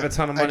like. now I have a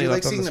ton of money I do like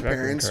left on seeing this the rec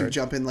room parents who card.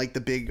 jump in like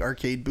the big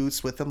arcade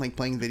booths with them, like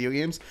playing video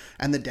games,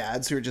 and the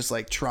dads who are just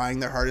like trying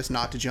their hardest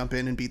not to jump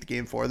in and beat the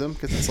game for them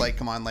because it's like,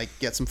 come on, like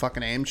get some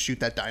fucking aim, shoot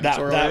that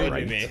dinosaur. that already.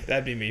 would be me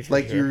that'd be me for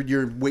Like sure.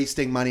 you're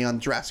wasting money on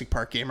Jurassic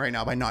Park game right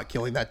now by not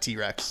killing that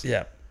T-Rex.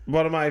 Yeah.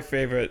 One of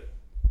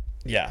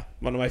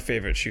my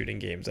favorite shooting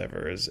games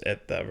ever is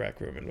at the Rec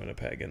Room in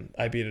Winnipeg, and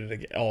I beat it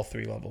again, all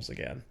 3 levels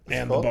again,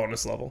 and the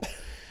bonus level.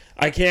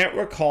 I can't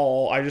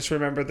recall. I just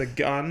remember the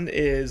gun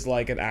is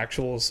like an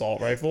actual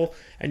assault rifle,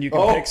 and you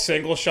can pick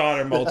single shot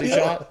or multi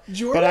shot.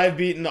 Jordan-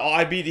 But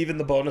I beat even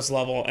the bonus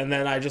level, and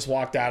then I just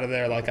walked out of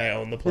there like I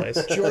own the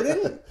place.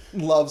 Jordan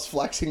loves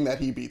flexing that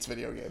he beats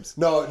video games.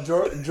 No,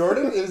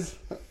 Jordan is.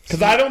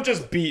 Because I don't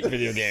just beat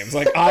video games.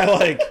 Like I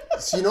like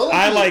So you know,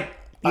 I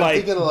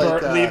thinking of,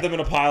 like, leave them in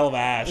a pile of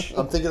ash.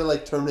 I'm thinking of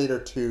like Terminator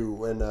 2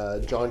 when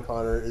John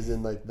Connor is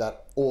in like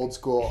that old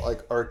school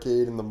like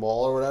arcade in the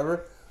mall or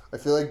whatever. I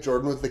feel like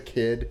Jordan was the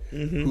kid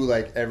who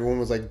like everyone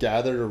was like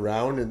gathered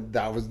around, and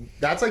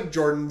that's like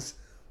Jordan's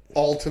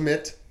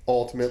ultimate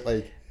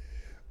like.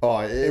 Oh,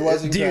 it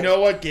was. Do you know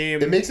what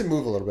game? It makes it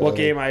move a little bit. What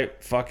game I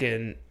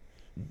fucking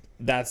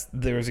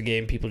there was a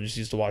game people just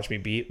used to watch me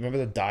beat. Remember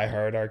the Die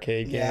Hard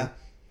arcade game? Yeah.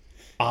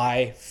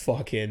 I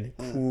fucking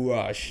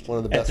crushed One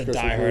of the best at the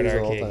Christmas Die Hard movies of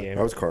all arcade time. game.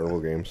 That was Carnival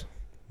Games.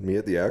 Me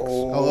at the X.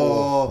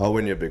 Oh, I'll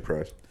win you a big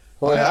prize.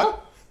 Oh yeah.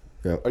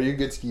 Yeah. Are you a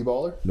good skee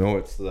baller? No,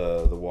 it's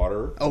the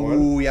water. oh,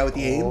 one. yeah, with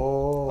the aim.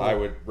 I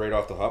would right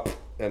off the hop,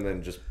 and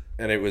then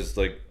and it was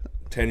like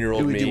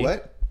 10-year-old Do we me. do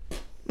what?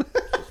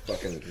 Just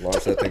fucking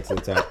launch that thing to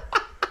the top.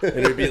 And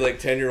it'd be like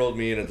 10-year-old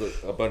me and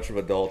a bunch of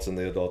adults, and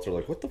the adults are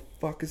like, "What the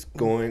fuck is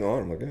going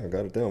on?" I'm like, "Yeah, I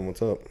got it down.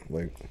 What's up?"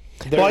 Like,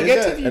 Well, I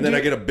guess if you and then do-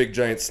 I get a big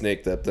giant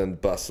snake that then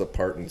busts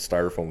apart and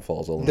styrofoam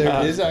falls all over.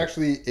 There is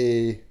actually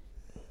a.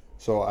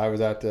 So I was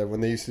at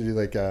when they used to do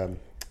like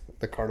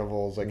the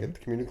carnivals like at the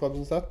community clubs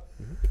and stuff.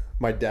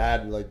 My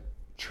dad like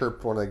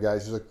chirped one of the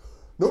guys. He's like,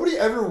 "Nobody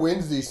ever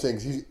wins these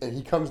things." And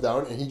he comes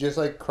down and he just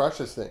like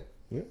crushes thing.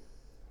 Yeah.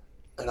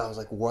 And I was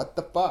like, what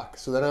the fuck?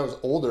 So then I was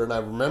older and I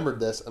remembered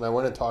this and I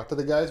went and talked to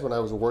the guys when I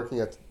was working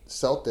at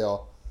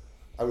Southdale.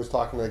 I was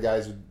talking to the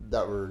guys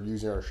that were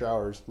using our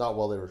showers, not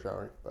while they were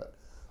showering, but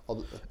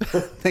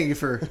Thank you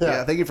for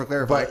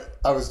clarifying. but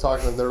I was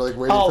talking to them. They were like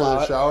waiting I'll for allow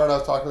the it. shower, and I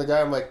was talking to the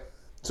guy. I'm like,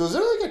 so is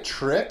there like a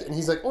trick? And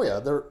he's like, oh yeah,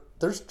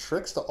 there's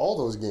tricks to all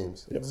those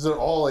games. These are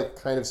all like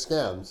kind of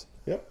scams.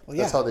 Yep. Well,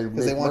 That's how they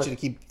because they make want money. you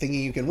to keep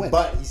thinking you can win.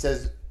 But he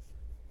says,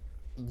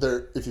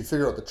 if you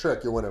figure out the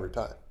trick, you'll win every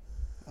time.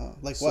 Oh,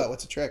 like what?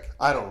 What's a trick?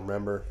 I don't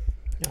remember.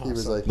 He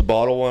was like, The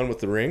bottle one with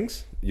the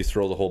rings, you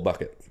throw the whole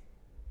bucket.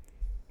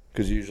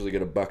 Because you usually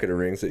get a bucket of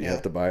rings that you Yeah.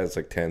 have to buy. It's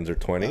like 10s or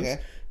 20s. Okay.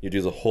 You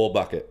do the whole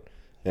bucket.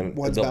 And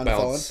One's they'll bound to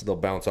fall bounce. They'll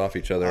bounce off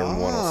each other,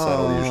 and one will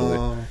settle Oh.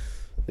 usually.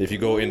 If you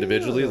go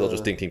individually, they'll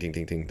just ding, ding, ding,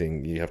 ding, ding,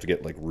 ding. You have to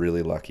get like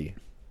really lucky.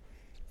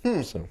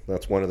 So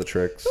that's one of the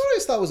tricks. You know what I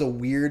just thought was a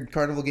weird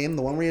carnival game?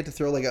 The one where you had to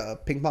throw like a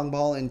ping pong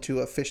ball into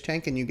a fish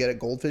tank and you get a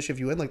goldfish if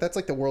you win. Like that's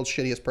like the world's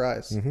shittiest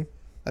prize.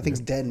 That thing's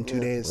dead in 2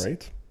 days.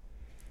 Right?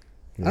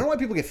 I don't know why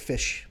people get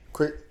fish.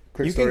 quick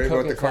You story can cook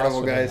about the it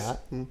carnival faster guys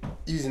than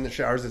using the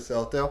showers at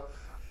Southdale.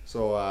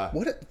 So,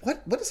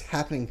 What is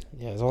happening?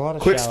 Yeah, there's a lot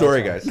of Quick showers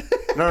story, on. guys.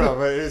 no,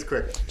 but it is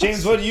quick.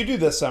 James, what do you do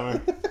this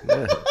summer?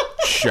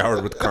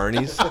 Showered with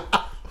carnies.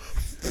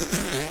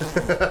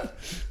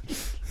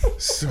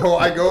 So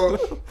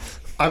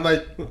I'm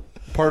like,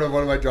 part of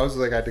one of my jobs was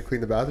like I had to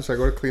clean the bathrooms. So I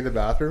go to clean the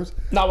bathrooms.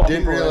 Not while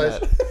Didn't people are in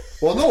realize. it.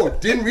 Well, no,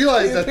 didn't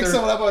realize that Pick there.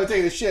 someone up while they're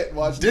taking a shit. And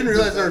watch. Didn't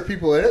realize there were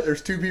people in it.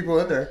 There's 2 people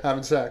in there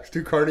having sex.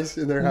 2 carnies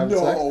in there having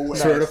No sex. way.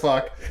 Swear to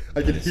fuck.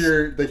 I could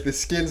hear like the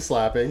skin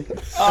slapping. And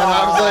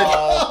I was like,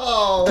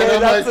 oh. Okay, And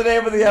I'm that's like, the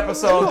name of the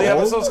episode. The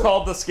episode's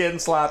called The Skin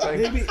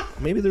Slapping.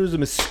 Maybe there was a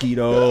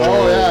mosquito.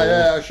 oh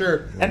yeah,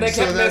 sure. And they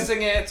So kept then-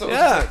 missing it. So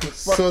Yeah.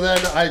 So then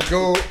I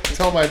go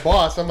tell my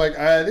boss, I'm like,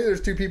 I think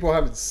there's 2 people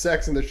having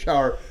sex in the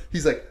shower.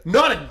 He's like,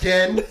 not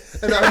again.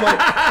 And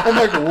I'm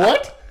like,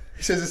 what?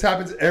 He says this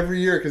happens every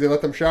year because they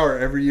let them shower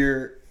every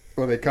year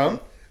when they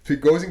come. So he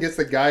goes and gets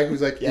the guy who's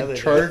like Yeah, in they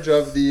charge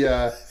of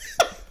the.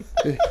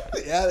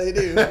 Yeah, they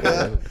do.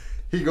 Yeah.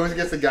 He goes and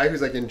gets the guy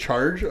who's like in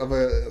charge of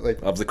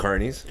Of the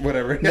carnies.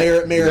 whatever.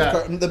 Mayor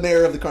Yeah. the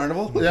mayor of the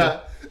carnival.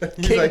 Yeah.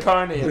 He's King like,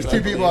 Carney, There's I 2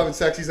 people believe. having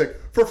sex. He's like,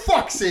 for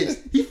fuck's sake,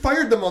 he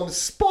fired them on the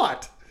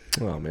spot.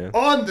 Oh, man.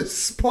 On the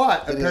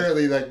spot.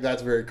 Apparently, like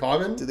that's very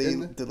common. Did they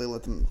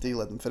let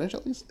them finish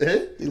at least?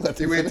 Eh? He let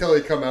He them waited till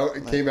they came out.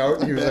 And he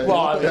was like, Well,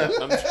 I mean, yeah.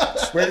 I'm-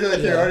 Wait till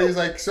they came out. He was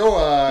like, so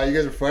you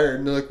guys are fired.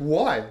 And they're like,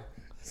 why?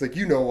 It's like,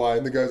 you know why.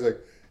 And the guy's like,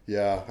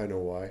 yeah, I know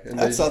why. And they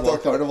That just South walked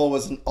out. Carnival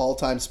was an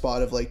all-time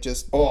spot of like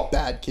just Oh.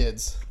 bad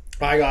kids.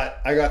 I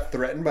got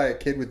threatened by a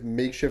kid with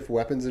makeshift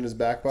weapons in his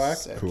backpack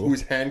Sick. who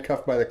was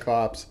handcuffed by the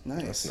cops.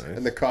 Nice.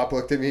 And the cop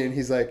looked at me and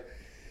he's like,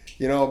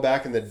 you know,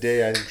 back in the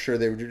day, I'm sure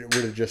they would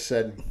have just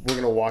said, we're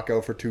going to walk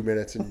out for 2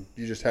 minutes and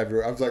you just have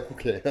your... I was like,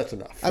 okay, that's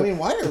enough. I mean,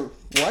 why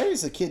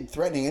is a kid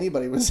threatening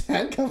anybody with his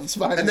handcuffs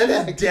behind and his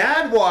then back? his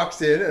dad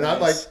walks in and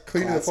I'm Nice. like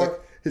cleaning Classic. the fuck.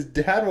 His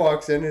dad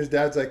walks in and his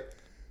dad's like,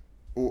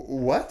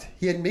 what?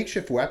 He had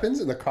makeshift weapons?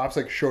 And the cops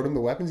like showed him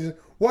the weapons. He's like,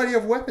 why do you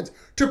have weapons?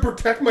 To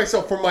protect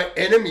myself from my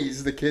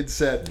enemies, the kid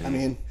said. I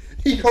mean,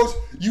 He goes,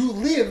 you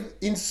live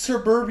in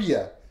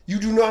suburbia. You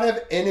do not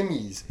have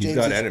enemies. He's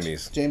got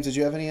enemies. James, did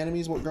you have any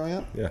enemies growing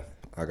up? Yeah.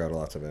 I got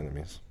lots of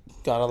enemies.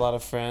 got a lot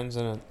of friends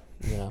and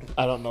yeah,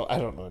 I don't know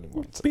anymore.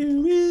 What's this?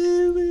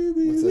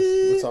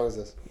 What song is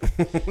this?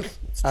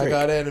 I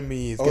got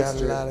enemies. Oh, got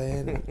it's a lot of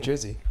enemies.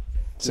 Drizzy.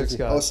 Six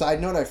guys. Oh,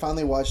 side note, I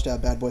finally watched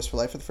Bad Boys for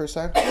Life for the first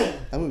time.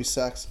 That movie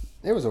sucks.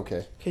 It was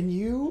okay. Can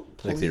you?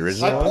 Like the I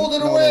original pulled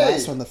one? it No, away. the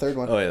last one, the third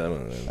one. Oh, yeah. That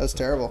one. That was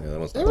terrible. Yeah, that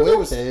one's It not The way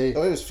was okay. the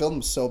way it was filmed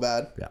was so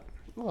bad. Yeah.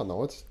 Oh,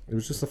 no, it's... It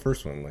was just the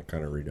first one, like,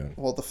 kind of redone.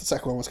 Well, the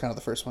second one was kind of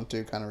the first one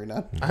too, kind of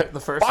redone. The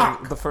first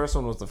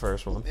one was the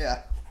first one.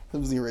 Yeah, it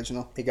was the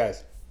original. Hey,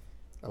 guys.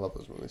 I love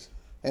those movies.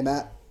 Hey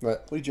Matt,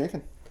 But what are you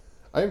drinking?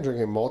 I am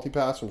drinking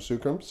Multipass from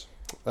Sucrums.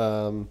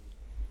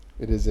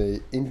 It is a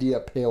India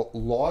Pale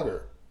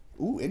Lager.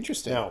 Ooh,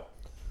 interesting. Now,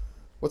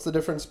 what's the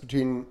difference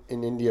between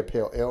an India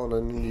Pale Ale and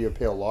an India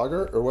Pale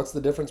Lager? Or what's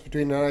the difference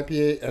between an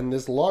IPA and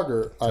this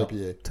lager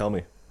IPA? Tell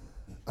me.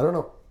 I don't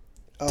know.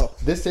 Oh,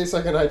 This tastes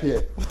like an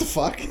IPA. what the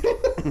fuck?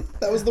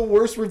 That was the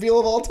worst reveal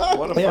of all time.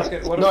 What a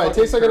fucking. What a No, it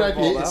fucking tastes like an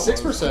curveball IPA. that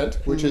It's was.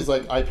 6%, which is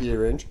like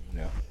IPA range.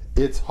 Yeah.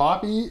 It's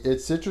hoppy.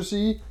 It's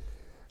citrusy.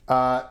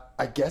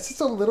 I guess it's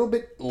a little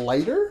bit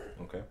lighter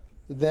Okay.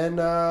 than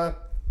an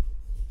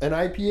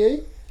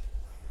IPA.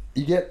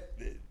 You get...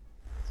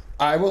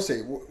 I will say,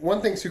 one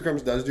thing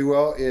Sucrums does do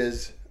well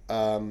is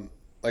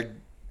like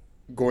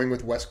going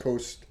with West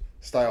Coast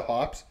style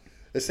hops.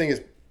 This thing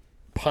is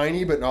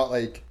piney, but not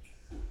like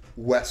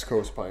West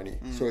Coast piney.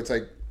 So it's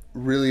like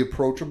really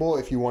approachable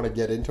if you want to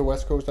get into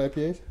West Coast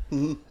IPAs.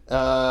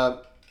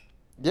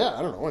 Yeah,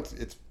 I don't know.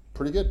 It's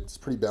pretty good. It's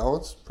pretty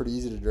balanced, pretty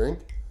easy to drink.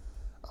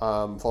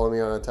 Follow me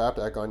on Untapped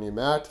at Gagne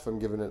Matt. If I'm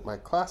giving it my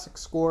classic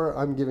score,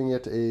 I'm giving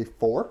it a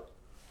 4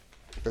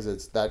 because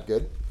it's that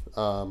good.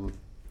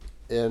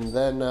 And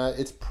then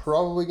it's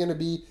probably going to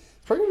be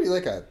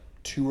like a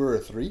 2 or a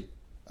 3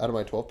 out of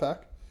my 12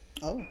 pack.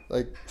 Oh.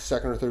 Like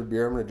second or third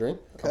beer I'm going to drink.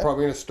 I'm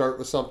probably going to start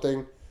with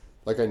something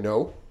like I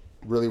know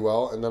really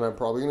well, and then I'm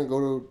probably going to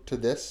go to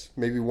this,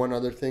 maybe one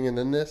other thing, and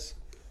then this.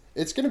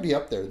 It's going to be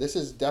up there. This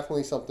is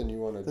definitely something you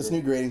want to This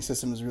drink. new grading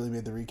system has really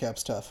made the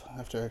recaps tough. I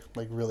have to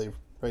like really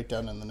write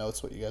down in the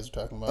notes what you guys are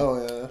talking about.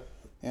 Oh,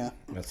 yeah. Yeah.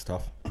 That's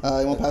tough. You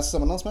want to pass to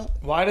someone else, Matt?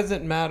 Why does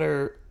it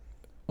matter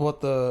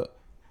what the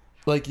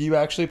like you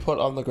actually put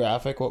on the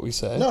graphic what we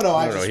say? No,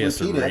 I I don't know. He has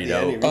just to repeat it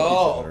at read the out end.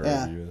 Oh, what our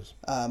yeah. review is.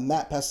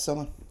 Matt, pass to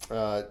someone.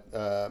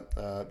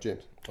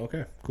 James.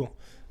 Okay, cool.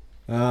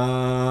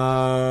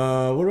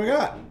 What do we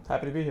got?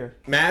 Happy to be here.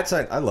 Matt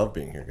signed. I love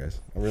being here, guys.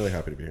 I'm really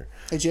happy to be here.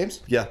 Hey,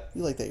 James. Yeah,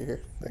 You like that you're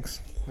here,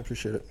 thanks. I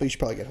appreciate it. but you should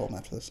probably get home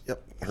after this.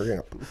 Yep, hurry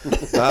up.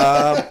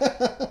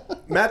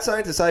 Matt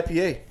signed this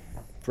IPA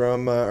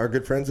from our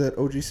good friends at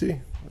OGC.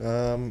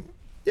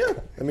 Yeah,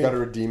 I mean, Got to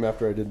redeem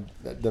after I did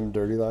them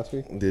dirty last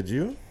week. did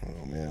you?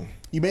 Oh man,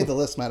 You made the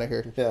list, Matt. I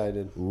heard. Yeah, I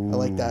did. I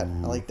like that.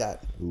 I like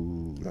that.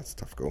 ooh, that's a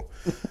tough go.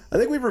 I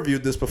think we've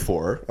reviewed this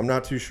before. I'm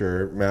not too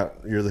sure. Matt,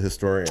 you're the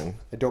historian.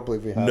 I don't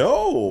believe we have.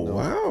 No,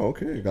 wow,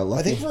 okay, got lucky.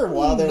 I think for a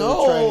while they were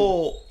No.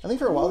 trying. I think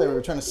for a while they were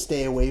trying to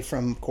stay away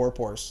from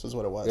corpors, is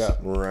what it was. Yeah.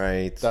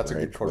 Right, That's a right,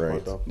 good core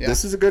right. though. Yeah.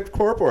 This is a good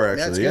corpor,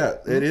 actually. Yeah, Yeah,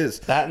 it's it is.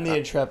 That and the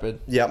Intrepid.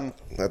 Yep,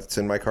 that's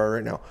in my car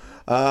right now.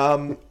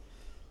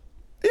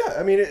 Yeah,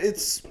 I mean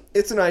it's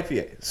an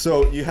IPA,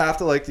 so you have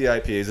to like the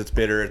IPAs. It's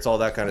bitter, it's all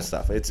that kind of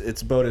stuff.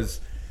 It's about as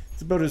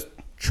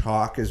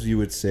chalk as you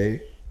would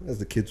say, as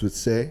the kids would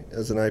say,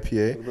 as an A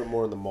IPA. little bit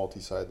more on the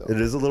malty side though. It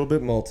is a little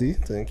bit malty.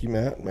 Thank you,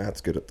 Matt. Matt's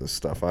good at this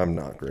stuff. I'm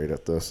not great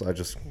at this. I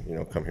just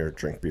come here,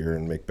 drink beer,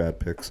 and make bad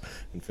picks,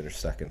 and finish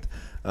second.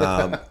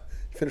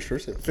 Finished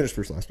first. Finished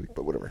first last week,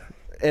 but whatever.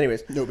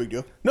 Anyways, No big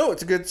deal. no,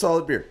 it's a good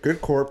solid beer.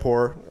 Good core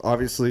pour.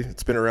 Obviously,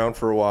 it's been around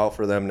for a while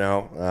for them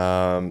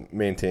now.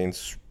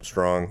 Maintains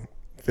strong.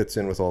 Fits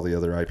in with all the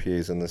other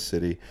IPAs in the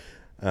city.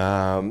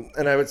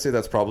 And I would say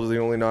that's probably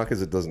the only knock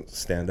is it doesn't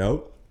stand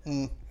out.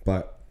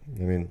 But,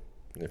 I mean,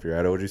 if you're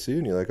at OGC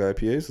and you like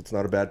IPAs, it's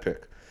not a bad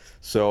pick.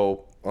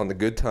 So, on the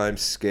good time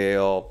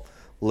scale,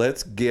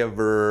 let's give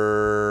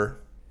her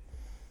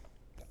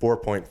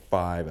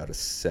 4.5 out of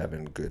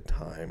 7 good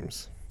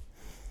times.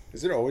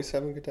 Is it always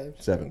 7 good times?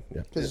 7,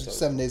 yeah. Because it's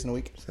 7 days in a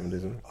week. 7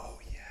 days in.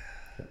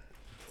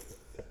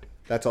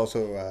 That's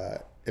also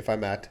if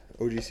I'm at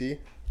OGC,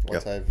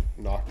 once I've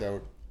knocked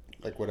out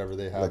like whatever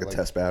they have, Like a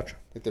test batch.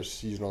 like their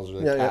seasonals or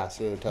Yeah, their yeah.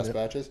 tasks or their test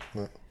batches.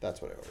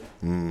 That's what I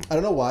order. I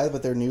don't know why,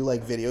 but their new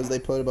like videos they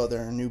put about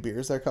their new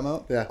beers that come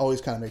out, Yeah. always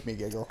kind of make me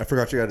giggle. I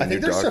forgot you had a new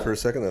think there's dog some- for a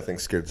second. That thing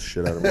scared the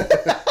shit out of me.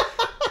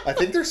 I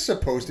think they're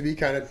supposed to be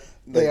kind of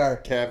They are.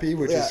 campy,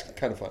 which Yeah. is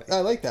kind of funny.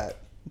 I like that.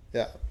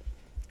 Yeah.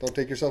 Don't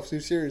take yourself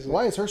too seriously.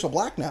 Why is Herschel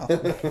black now?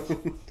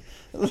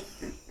 Throw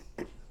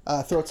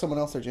it to someone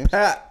else there, James.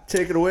 Pat,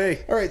 take it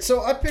away. All right,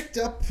 so I picked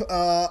up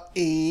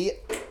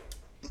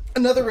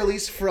another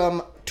release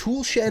from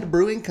Toolshed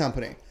Brewing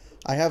Company.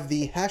 I have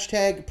the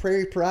hashtag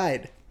Prairie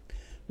Pride,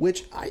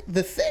 which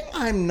the thing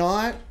I'm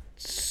not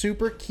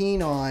super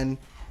keen on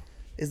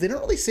is they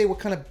don't really say what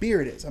kind of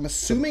beer it is. I'm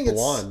assuming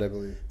Blonde, I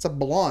believe. it's a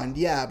blonde,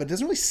 yeah, but it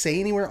doesn't really say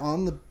anywhere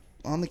on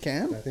the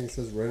can. I think it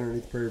says right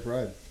underneath Prairie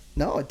Pride.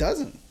 No, it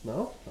doesn't.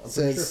 No? I'm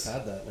Says- pretty sure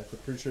I've had that. I'm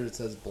pretty sure it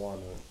says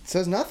blonde on it. It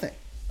says nothing.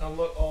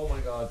 Oh my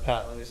God,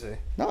 Pat. Let me see.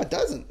 No, it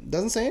doesn't. It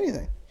doesn't say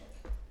anything.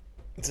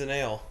 It's an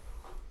ale.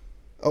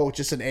 Oh,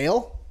 just an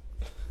ale?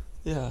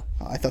 Yeah.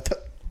 Oh, I thought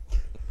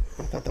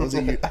that was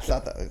a. I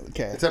thought that.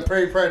 Okay. It's a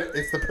Prairie Pride.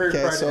 It's the Prairie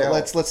Okay, Pride so ale.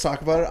 let's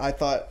talk about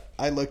it.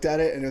 I looked at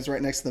it and it was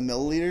right next to the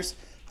milliliters.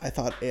 I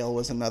thought ale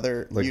was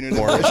another unit of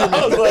more- measurement.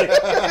 I was like,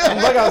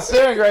 I was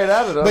staring right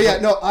at it. But yeah,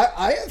 no,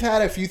 I have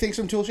had a few things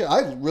from Toolshed.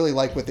 I really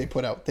like what they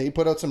put out. They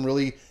put out some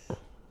really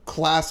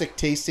classic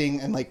tasting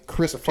and like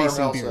crisp tasting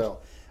farmhouse beers.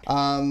 ale.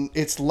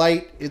 It's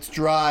light, it's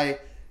dry,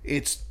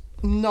 it's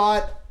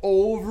not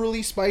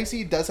overly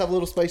spicy. It does have a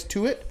little spice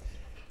to it,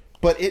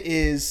 but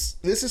this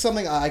is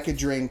something I could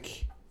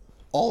drink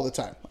all the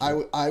time.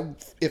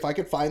 If I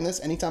could find this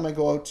anytime I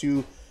go out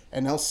to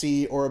an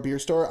LC or a beer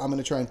store, I'm going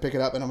to try and pick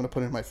it up and I'm going to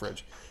put it in my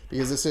fridge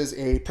because this is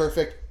a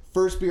perfect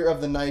first beer of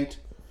the night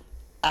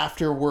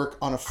after work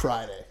on a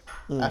Friday,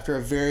 after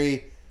a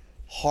very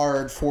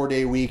hard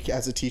 4-day week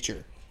as a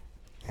teacher.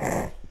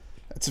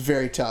 It's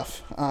very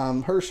tough.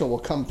 Herschel will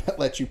come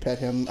let you pet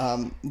him.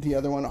 The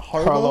other one,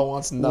 Harlow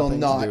wants nothing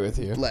to will not do with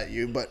you. let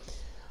you, but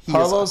he is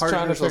Harlow's hard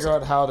trying to Herschel's- figure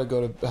out how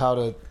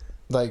to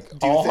like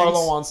all things.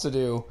 Harlow wants to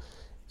do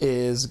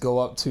is go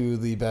up to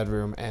the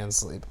bedroom and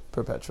sleep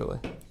perpetually.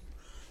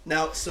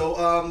 Now,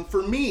 so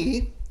for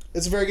me,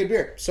 it's a very good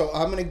beer. So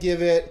I'm going to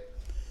give it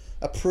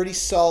a pretty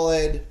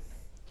solid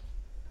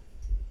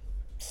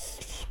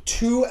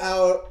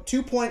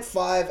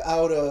 2.5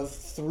 out of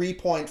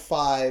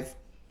 3.5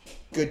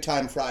 Good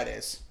Time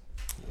Fridays.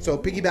 So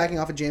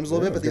piggybacking off of James a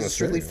little bit, but these are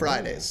strictly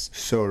Fridays.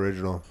 So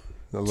original.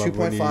 I love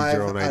when you 2.5 use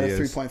your own out of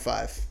ideas.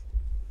 3.5.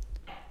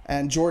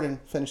 And Jordan,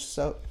 finish this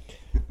out.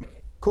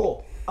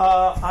 Cool.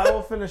 I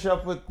will finish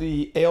up with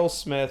the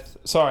AleSmith.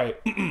 Sorry,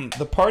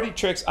 the Party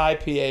Tricks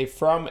IPA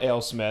from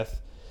AleSmith.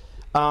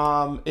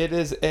 It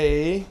is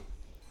a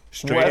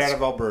Straight out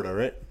of Alberta,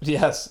 right?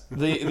 Yes,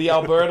 the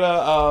Alberta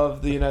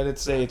of the United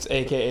States,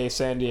 aka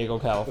San Diego,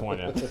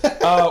 California.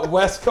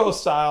 West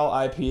Coast style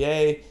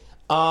IPA.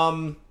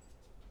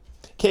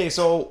 Okay,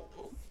 so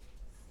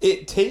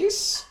it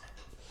tastes.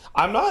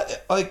 I'm not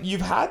like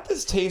you've had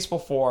this taste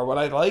before. What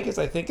I like is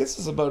I think this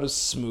is about as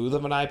smooth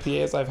of an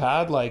IPA as I've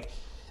had. Like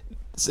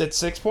it's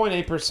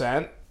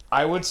 6.8%.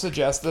 I would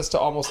suggest this to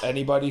almost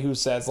anybody who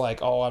says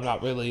like, "Oh, I'm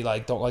not really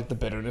like don't like the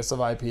bitterness of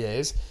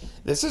IPAs."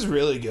 This is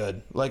really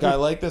good. Like I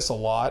like this a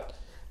lot.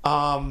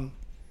 I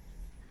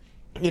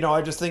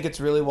just think it's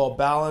really well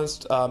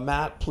balanced.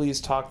 Matt,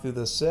 please talk through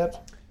this sip.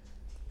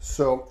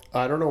 So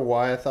I don't know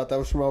why I thought that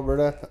was from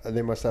Alberta.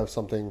 They must have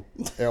something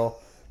ill.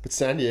 But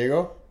San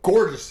Diego,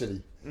 gorgeous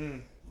city.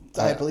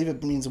 I believe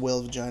it means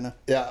whale vagina.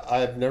 Yeah,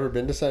 I've never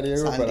been to San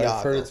Diego, but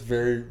I've heard it's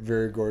very,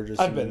 very gorgeous.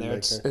 I've been there.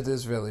 Like, It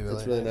is really, really,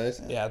 it's really nice.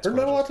 Yeah, it's there's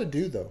not a gorgeous. lot to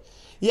do though.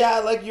 Yeah,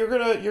 like you're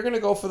gonna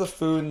go for the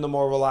food and the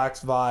more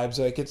relaxed vibes.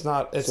 Like it's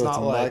not So not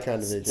it's like my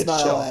kind of vacation. It's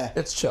not chill. LA.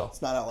 It's chill.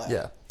 It's not LA.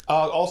 Yeah.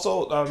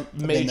 Also,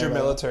 major there,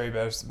 military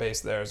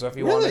base there. So if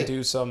you want Really? to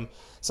do some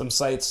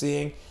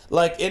sightseeing,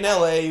 like in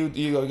LA,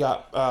 you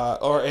got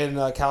or in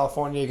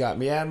California, you got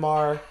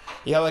Myanmar.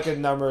 You have like a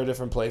number of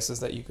different places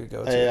that you could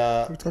go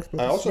to.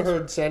 I also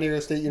heard San Diego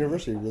State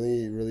University,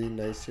 really, really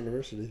nice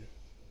university.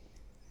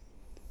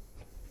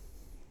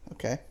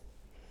 Okay.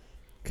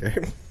 Okay.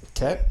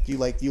 Okay. You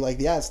like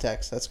the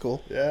Aztecs? That's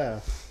cool. Yeah.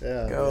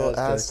 Go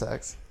yeah, it's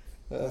Aztecs.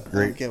 I don't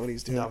Great. get what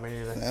he's doing. No, me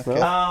neither. Yeah,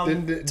 Well, okay.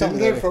 didn't tell me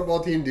their later. football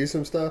team do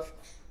some stuff?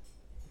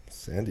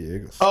 San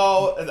Diego.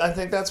 Oh, I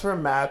think that's where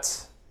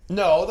Matt.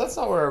 No, that's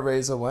not where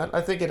Areza went.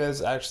 I think it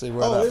is actually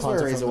where Oh, that it is where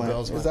punter Areza from the went.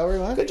 Bills Is went. that where he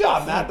went? Good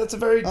job, Matt. That's a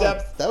very Oh,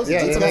 depth. that was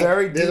Yeah, a deep a cut.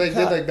 very they deep like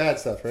cut. did like bad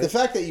stuff, right? The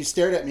fact that you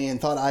stared at me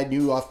and thought I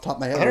knew off the top of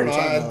my head. I don't what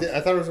know. we were talking about.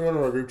 I thought it was one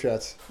of our group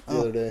chats the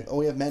other day. Oh,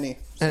 we have many.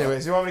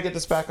 Anyways, you want me to get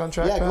this back on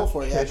track? Yeah, Matt? go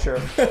for it, yeah. Okay, sure.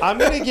 I'm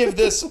gonna give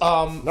this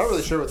Not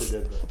really sure what they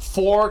did. But.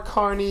 4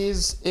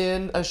 carnies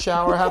in a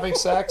shower having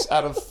sex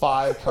out of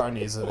 5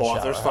 carnies in a shower. Well,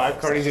 if there's 5 having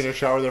carnies sex. in a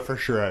shower, they're for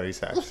sure having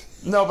sex.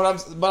 No,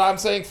 but I'm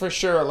saying for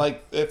sure.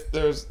 Like if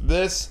there's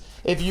this,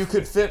 if you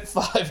could fit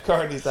 5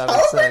 carnies having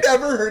I've sex.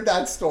 never heard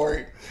that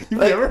story.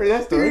 You've never heard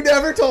that story? You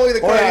never told me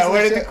the Oh yeah, I carnies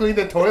went and in to shit. clean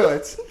the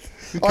toilets.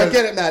 Oh, I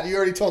get it, Matt. You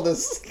already told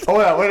us. Oh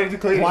yeah, I went in to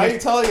clean. Why are you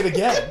telling it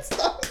again?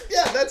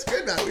 Yeah, that's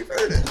good, Matt. We've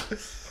heard it.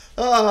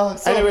 So,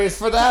 Anyways,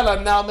 for that,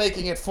 I'm now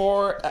making it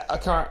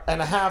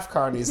 4.5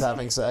 carnies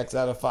having sex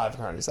out of 5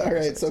 carnies having all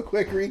right, sex. so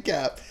quick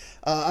recap.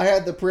 I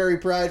had the Prairie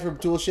Pride from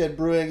Toolshed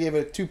Brewing. I gave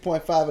it a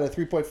 2.5 out of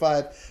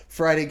 3.5.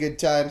 Friday Good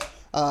Times.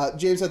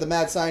 James had the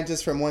Mad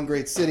Scientist from One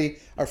Great City.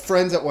 Our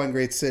friends at One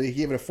Great City. He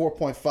gave it a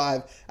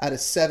 4.5 out of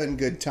 7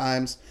 Good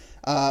Times.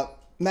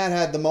 Matt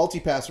had the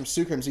Multipass from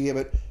Sucrums. He gave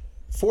it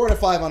 4 out of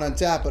 5 on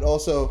Untappd, but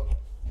also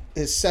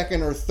his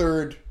second or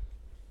third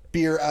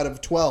beer out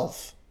of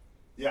 12.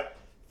 Yeah.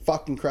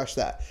 Fucking crush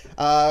that.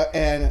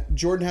 And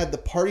Jordan had the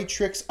Party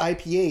Tricks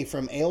IPA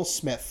from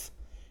AleSmith.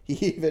 He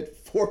gave it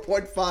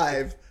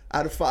 4.5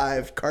 out of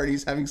 5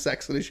 carnies having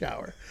sex in a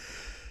shower.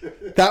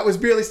 That was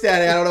Beerly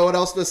Static. I don't know what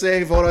else to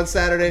say. Vote on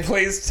Saturday.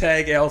 Please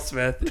tag Al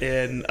Smith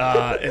in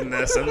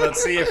this, and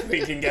let's see if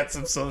we can get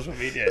some social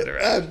media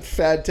interaction.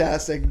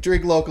 Fantastic.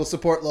 Drink local,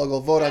 support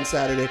local. Vote on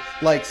Saturday.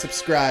 Like,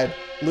 subscribe.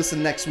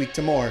 Listen next week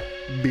to more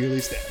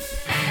Beerly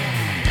Static.